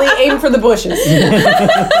 Carly. Aim for the bushes.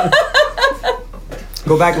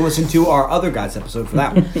 Go back and listen to our other guys episode for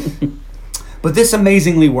that one. But this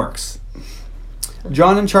amazingly works.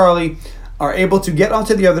 John and Charlie are able to get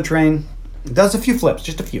onto the other train. Does a few flips,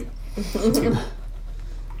 just a few.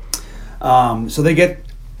 So they get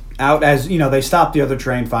out as, they stop the other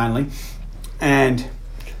train finally. And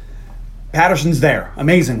Patterson's there,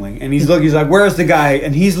 amazingly. And he's like, where's the guy?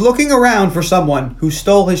 And he's looking around for someone who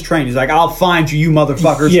stole his train. He's like, I'll find you, you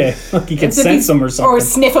motherfuckers. Yeah, like he can sense him or something. Or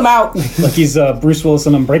sniff him out. Like he's Bruce Willis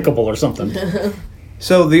in Unbreakable or something.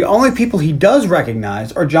 So the only people he does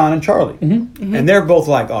recognize are John and Charlie. Mm-hmm. And they're both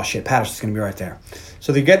like, oh shit, Patterson's going to be right there.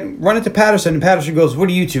 So they run into Patterson, and Patterson goes, what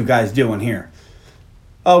are you two guys doing here?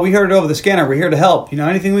 Oh, we heard it over the scanner. We're here to help.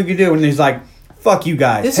 Anything we could do. And he's like, fuck you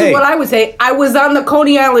guys. This is what I would say. I was on the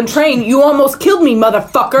Coney Island train. You almost killed me,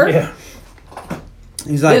 motherfucker. Yeah.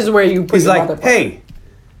 He's like, this is where you put he's your like, motherfucker. hey,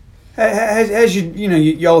 has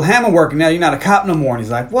your old hammer working now? You're not a cop no more. And he's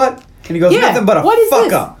like, what? And he goes, nothing but a fuck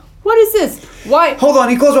this? up. What is this? Why? Hold on,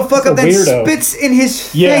 he calls a fuck up, then weirdo. spits in his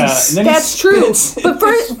face. And then he That's true.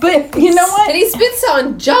 spits. But you know what? And he spits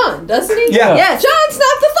on John, doesn't he? Yeah. Yes. John's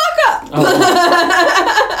not the fuck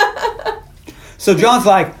up. So John's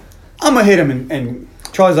like, I'm gonna hit him, and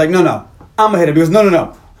Charlie's like, no, I'm gonna hit him. He goes,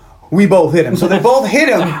 no, we both hit him. So they both hit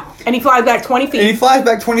him, And he flies back 20 and he feet. flies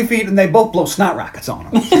back 20 feet, and they both blow snot rockets on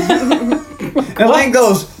him. And Lane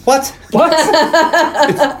goes, what? What?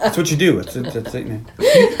 That's what you do. It's you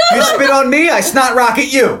spit on me, I snot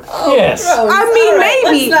rocket you. Yes. I mean,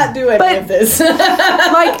 maybe. Let's not do any of this.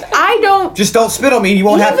 Like, I don't... Just don't spit on me, and you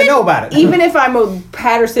won't have to know about it. Even if I'm a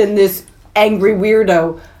Patterson, this angry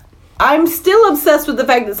weirdo, I'm still obsessed with the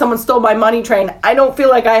fact that someone stole my money train. I don't feel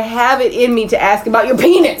like I have it in me to ask about your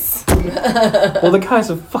penis. Well, the guy's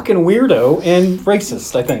a fucking weirdo and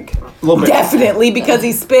racist, I think. A little bit. Definitely, because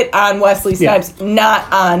he spit on Wesley Snipes,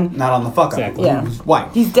 not on... Not on the fuck up. Exactly. Yeah. He's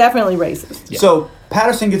white. He's definitely racist. So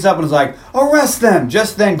Patterson gets up and is like, arrest them.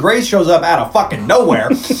 Just then Grace shows up out of fucking nowhere.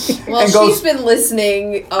 Well, and goes, she's been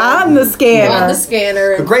listening On the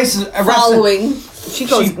scanner. and Grace is arrested. following. She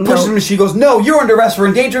goes, She pushes him and she goes, no, you're under arrest for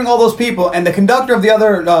endangering all those people. And the conductor of the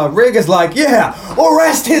other rig is like, yeah,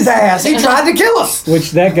 arrest his ass. He tried to kill us.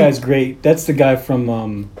 Which, that guy's great. That's the guy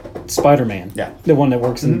from Spider-Man. Yeah. The one that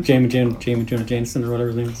works in Jamie Jonah Jameson or whatever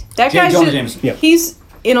his name is. That J. guy Jonah should, Jameson. Yeah. He's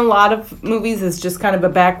in a lot of movies as just kind of a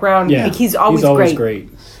background. Yeah. Like, he's always great.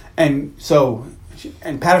 And so,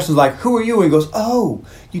 and Patterson's like, who are you? And he goes, oh,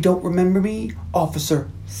 you don't remember me? Officer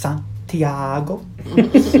Santiago.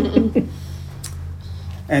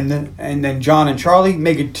 And then John and Charlie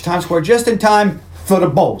make it to Times Square just in time for the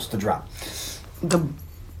bowls to drop.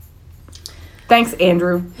 Thanks,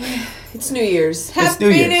 Andrew. It's New Year's. It's Happy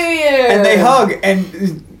New New Year's. Year! And they hug, and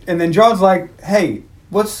then John's like, hey,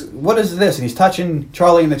 what is this? And he's touching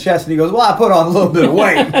Charlie in the chest, and he goes, well, I put on a little bit of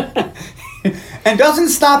weight. And doesn't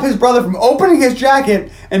stop his brother from opening his jacket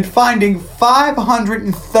and finding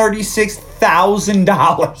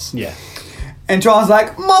 $536,000. Yeah. And John's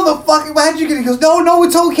like, motherfucker, why'd you get it? He goes, no,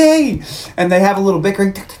 it's okay. And they have a little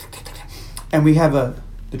bickering. And we have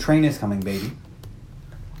the train is coming, baby.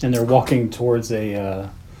 And they're walking towards a,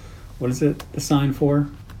 what is it, the sign for?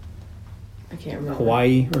 I can't remember.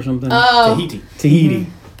 Hawaii or something? Oh. Tahiti.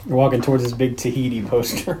 They're walking towards this big Tahiti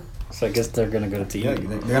poster. So I guess they're going to go to Yeah, Tahiti.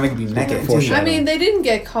 they're going to be naked. Foreshadowing. I mean, they didn't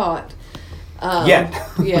get caught. Yet.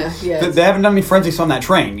 Yeah. They haven't done any forensics on that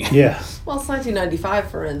train yet. Yeah, Well, it's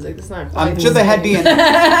 1995 forensic. It's not quite. I'm sure they had DNA.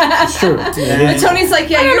 it's true. But Tony's like,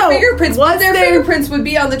 yeah, your know. fingerprints. Was Their there- fingerprints would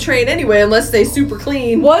be on the train anyway, unless they super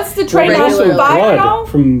clean. Was the train There's on also fire at all?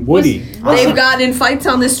 Blood from Woody. They've gotten in fights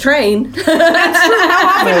on this train.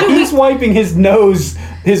 Yeah, he's wiping his nose,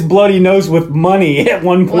 his bloody nose with money at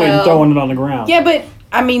one point and Well, throwing it on the ground. Yeah, but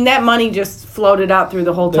I mean that money just floated out through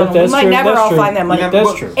the whole tunnel. We that's might true, never that's all true. find that money. Yeah, That's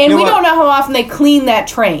well, true. And you know we what? don't know how often they clean that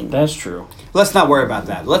train. That's true. Let's not worry about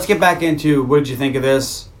that. Let's get back into what did you think of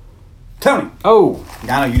this? Tony. Oh,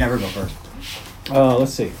 I know you never go first.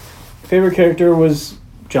 let's see. Favorite character was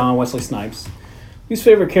John Wesley Snipes. Whose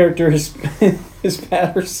favorite character is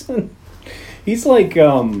Patterson? He's like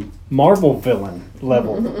Marvel villain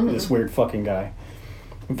level. This weird fucking guy.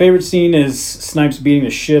 My favorite scene is Snipes beating the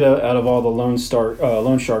shit out of all the Lone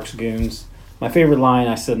Shark's goons. My favorite line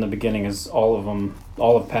I said in the beginning is all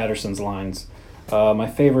of Patterson's lines. My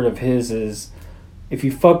favorite of his is, if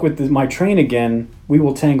you fuck with my train again, we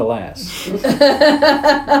will tangle ass.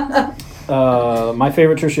 My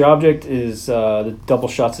favorite tertiary object is the double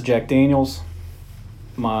shots of Jack Daniels.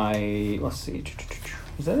 Let's see.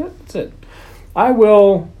 Is that it? That's it.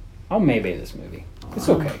 I'll maybe this movie. It's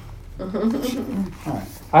okay. Alright.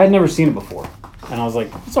 I had never seen it before. And I was like,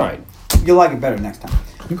 it's alright. You'll like it better next time.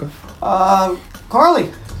 Okay.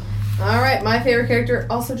 Carly. All right, my favorite character,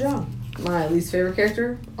 also John. My least favorite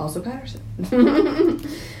character, also Patterson.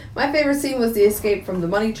 My favorite scene was the escape from the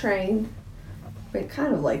money train. But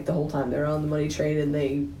kind of like the whole time they're on the money train and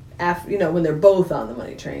when they're both on the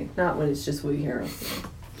money train, not when it's just Woody Harrelson.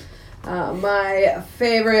 My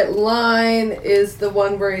favorite line is the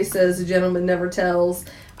one where he says, "A gentleman never tells."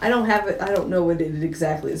 I don't have it. I don't know what it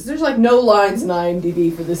exactly is. There's like no lines in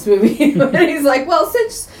IMDb for this movie. And he's like, "Well,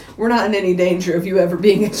 since we're not in any danger of you ever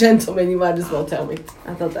being a gentleman, you might as well tell me."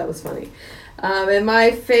 I thought that was funny. And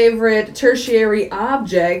my favorite tertiary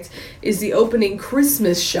object is the opening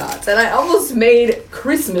Christmas shots. And I almost made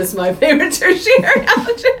Christmas my favorite tertiary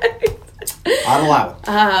object. I'd allow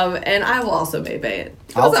it. And I will also Maybay it.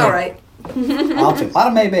 It I'll was take all right. I'll take a lot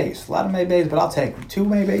of Maybays. But I'll take 2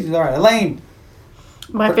 Maybays is all right. Elaine.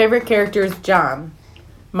 My favorite character is John.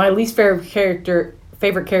 My least favorite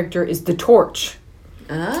character is the Torch.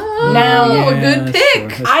 Oh, Now- a good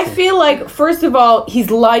pick. I feel like, first of all,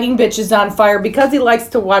 he's lighting bitches on fire because he likes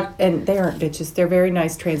to watch, and they aren't bitches. They're very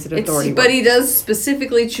nice transit authority. But he does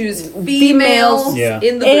specifically choose females Yeah.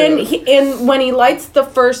 in the And booth. and when he lights the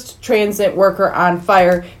first transit worker on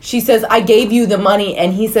fire, she says, "I gave you the money,"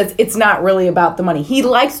 and he says, "It's not really about the money." He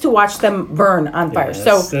likes to watch them burn on fire.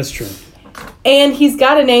 That's true. And he's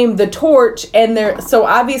got a name, the Torch, and so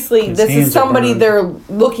obviously His this hands is are somebody burned. they're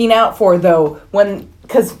looking out for, though,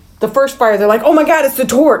 because the first fire, they're like, "Oh my God, it's the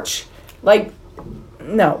Torch!" Like,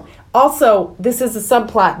 no. Also, this is a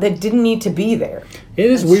subplot that didn't need to be there. It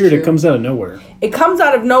is That's weird. true. It comes out of nowhere. It comes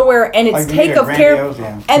out of nowhere, and it's Like, take these are of care, grandiose,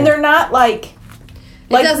 yeah. and they're not like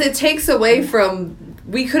It takes away from.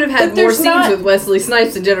 We could have had But more there's scenes not- with Wesley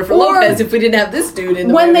Snipes and Jennifer Or- Lopez if we didn't have this dude in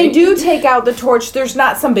the when movie. they do take out the Torch, there's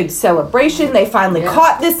not some big celebration. They finally Yeah.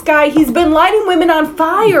 caught this guy. He's been lighting women on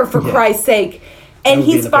fire, for Christ's sake. And would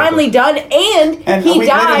be he's in the finally done, and And he a week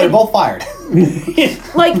later, they're died. both fired.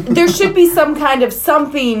 Like, there should be some kind of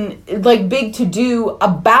something, like, big to do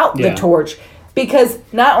about the Yeah. Torch. Because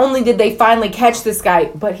not only did they finally catch this guy,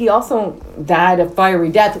 but he also died a fiery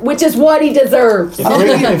death, which is what he deserves. If No,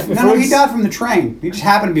 Riggs- he died from the train. He just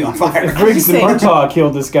happened to be on fire. If Riggs and saying. Murtaugh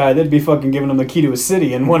killed this guy, they'd be fucking giving him the key to a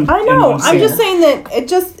city in one. I in know. one I'm scene. just saying that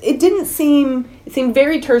it didn't seem, it seemed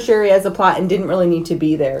very tertiary as a plot and didn't really need to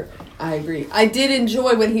be there. I agree. I did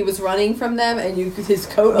enjoy when he was running from them and his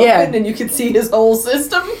coat Yeah. opened and you could see his whole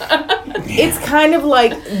system. It's kind of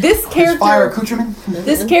like this Fire character. accoutrement.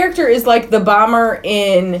 This character is like the bomber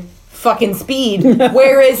in fucking Speed,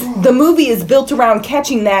 whereas the movie is built around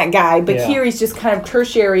catching that guy, but Yeah. here he's just kind of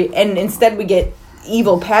tertiary, and instead we get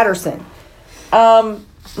evil Patterson.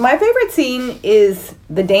 My favorite scene is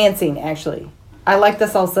the dancing. Actually, I like the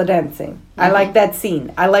salsa dancing. I like that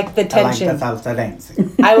scene. I like the tension. I like the salsa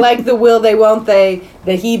dancing. I like the will they, won't they,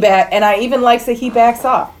 the he back, and I even like that he backs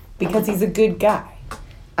off because he's a good guy.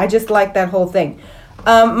 I just like that whole thing.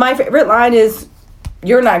 My favorite line is,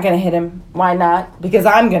 "You're not gonna hit him. Why not? Because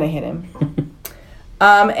I'm gonna hit him."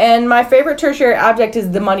 And my favorite tertiary object is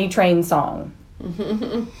the Money Train song.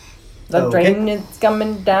 The Okay. train is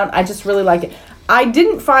coming down. I just really like it. I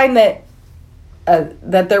didn't find that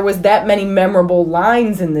that there was that many memorable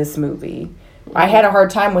lines in this movie. I had a hard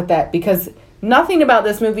time with that because nothing about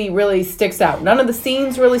this movie really sticks out. None of the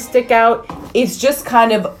scenes really stick out. It's just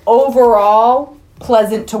kind of overall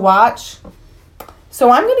pleasant to watch. So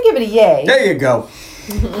I'm going to give it a yay. There you go.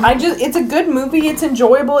 It's a good movie. It's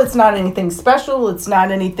enjoyable. It's not anything special. It's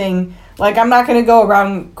not anything, like, I'm not going to go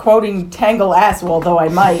around quoting Tangle Ass, although I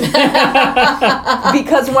might.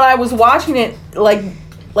 Because when I was watching it,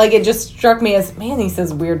 like it just struck me as, man, he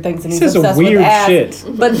says weird things and He he's says obsessed weird with ass. shit.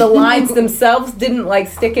 But the lines themselves didn't like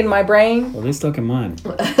stick in my brain. Well, they stuck in mine.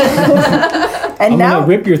 And I'm now gonna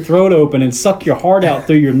rip your throat open and suck your heart out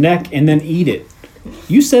through your neck and then eat it.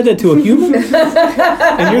 You said that to a human?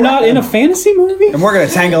 And you're not in a fantasy movie? And we're gonna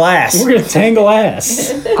tangle ass. We're gonna tangle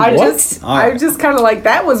ass. I What? just All right. I just kind of like,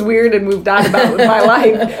 that was weird, and moved on about with my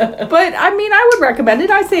life. But I mean, I would recommend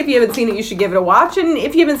it. I say if you haven't seen it, you should give it a watch, and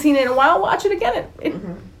if you haven't seen it in a while, watch it again.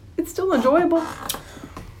 It's still enjoyable,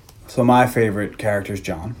 So my favorite character is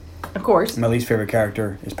John. of course. My least favorite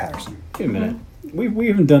character is Patterson. Wait a minute. We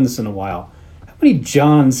haven't done this in a while. How many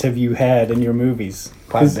Johns have you had in your movies?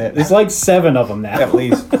 Quite a bit. There's like 7 of them now. At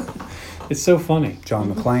least It's so funny.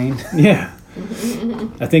 John McClane. Yeah.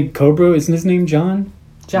 I think Cobra, isn't his name John?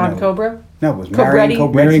 John No. Cobra. No, it was Cobretti. Marion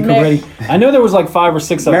Cobretti. Marion Mar- Cobretti. I know there was like 5 or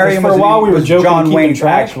 6 of them. Marion For was a while we were was joking John keeping Wayne's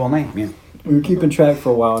track. actual name. Yeah. We were keeping track for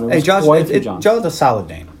a while, and it Hey, was John's, quite a few Johns. John's a solid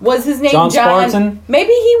name. Was his name John John? Spartan?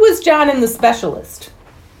 Maybe he was John in The Specialist.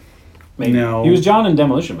 Maybe. No. He was John in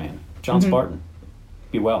Demolition Man. John Spartan.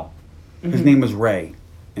 Be well. His name was Ray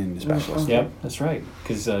in The Specialist. Yep, that's right.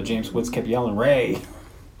 Because James Woods kept yelling, Ray.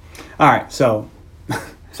 All right, so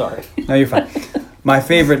Sorry. no, you're fine. My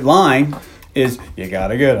favorite line is, "You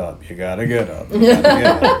gotta get up. You gotta get up. You gotta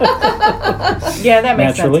get up." Yeah, that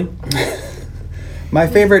makes Naturally. sense. My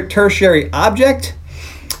favorite tertiary object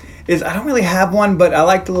is I don't really have one, but I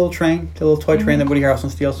like the little train, the little toy train that Woody Harrelson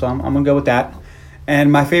steals, so I'm going to go with that.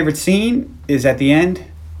 And my favorite scene is at the end.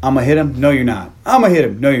 I'm going to hit him. No, you're not. I'm going to hit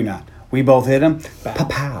him. No, you're not. We both hit him.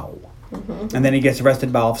 Pa-pow. And then he gets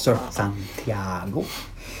arrested by Officer Santiago.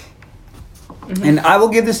 And I will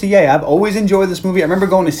give this a yay. I've always enjoyed this movie. I remember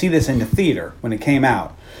going to see this in the theater when it came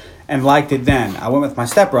out and liked it then. I went with my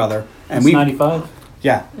stepbrother. And It's 95?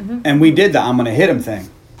 Yeah. And we did the I'm going to hit him thing.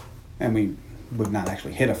 And we would not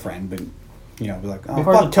actually hit a friend, but, you know, be like, oh,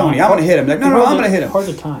 Hard fuck to Tony, time. I'm going to hit him. Like, no, I'm going to hit him. Hard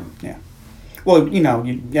to time. Yeah. Well, you know,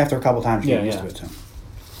 after a couple times, you get used to it, too.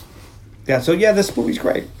 Yeah, so yeah, this movie's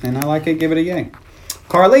great. And I like it. Give it a yay.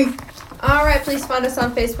 Carly? All right, please find us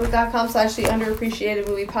on Facebook.com/The Underappreciated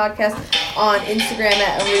Movie Podcast, on Instagram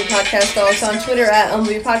at Unmovie Podcast, follow us on Twitter at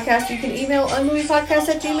Unmovie Podcast. You can email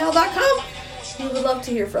unmoviepodcast@gmail.com. We would love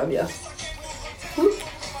to hear from you.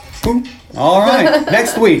 All right.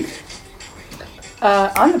 Next week.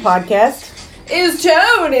 On the podcast. Is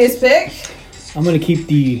Tony's pick. I'm going to keep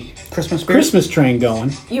the Christmas spirit? Christmas train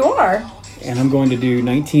going, You are. and I'm going to do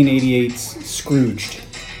 1988's Scrooged.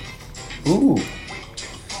 Ooh.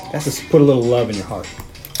 Just put a little love in your heart.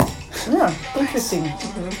 Yeah, interesting.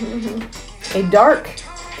 A dark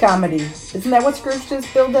comedy. Isn't that what Scrooge is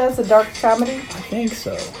billed as? A dark comedy? I think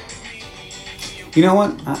so. You know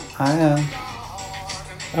what? I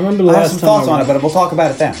remember the have last some time thoughts on it, but we'll talk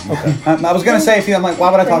about it then. Okay. I was going to say, if I'm like,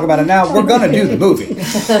 why would I talk about it now? We're going to do the movie.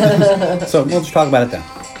 So we'll just talk about it then.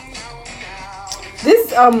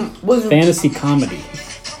 This was fantasy comedy.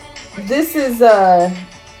 This is the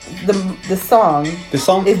song. The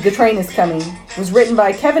song? Is The Train Is Coming was written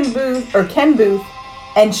by Ken Booth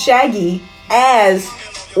and Shaggy as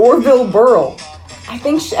Orville Burl. I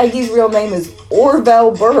think Shaggy's real name is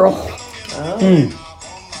Orville Burl. Oh.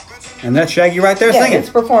 And that's Shaggy right there singing. It's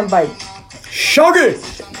performed by Shaggy,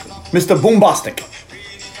 Mr. Boombastic.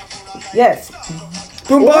 Yes.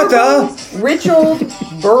 Boombata. Richard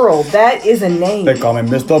Burl. That is a name. They call me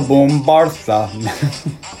Mr. Boombartha.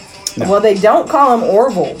 No. Well, they don't call him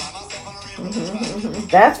Orville.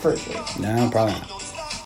 That's for sure. No, probably not.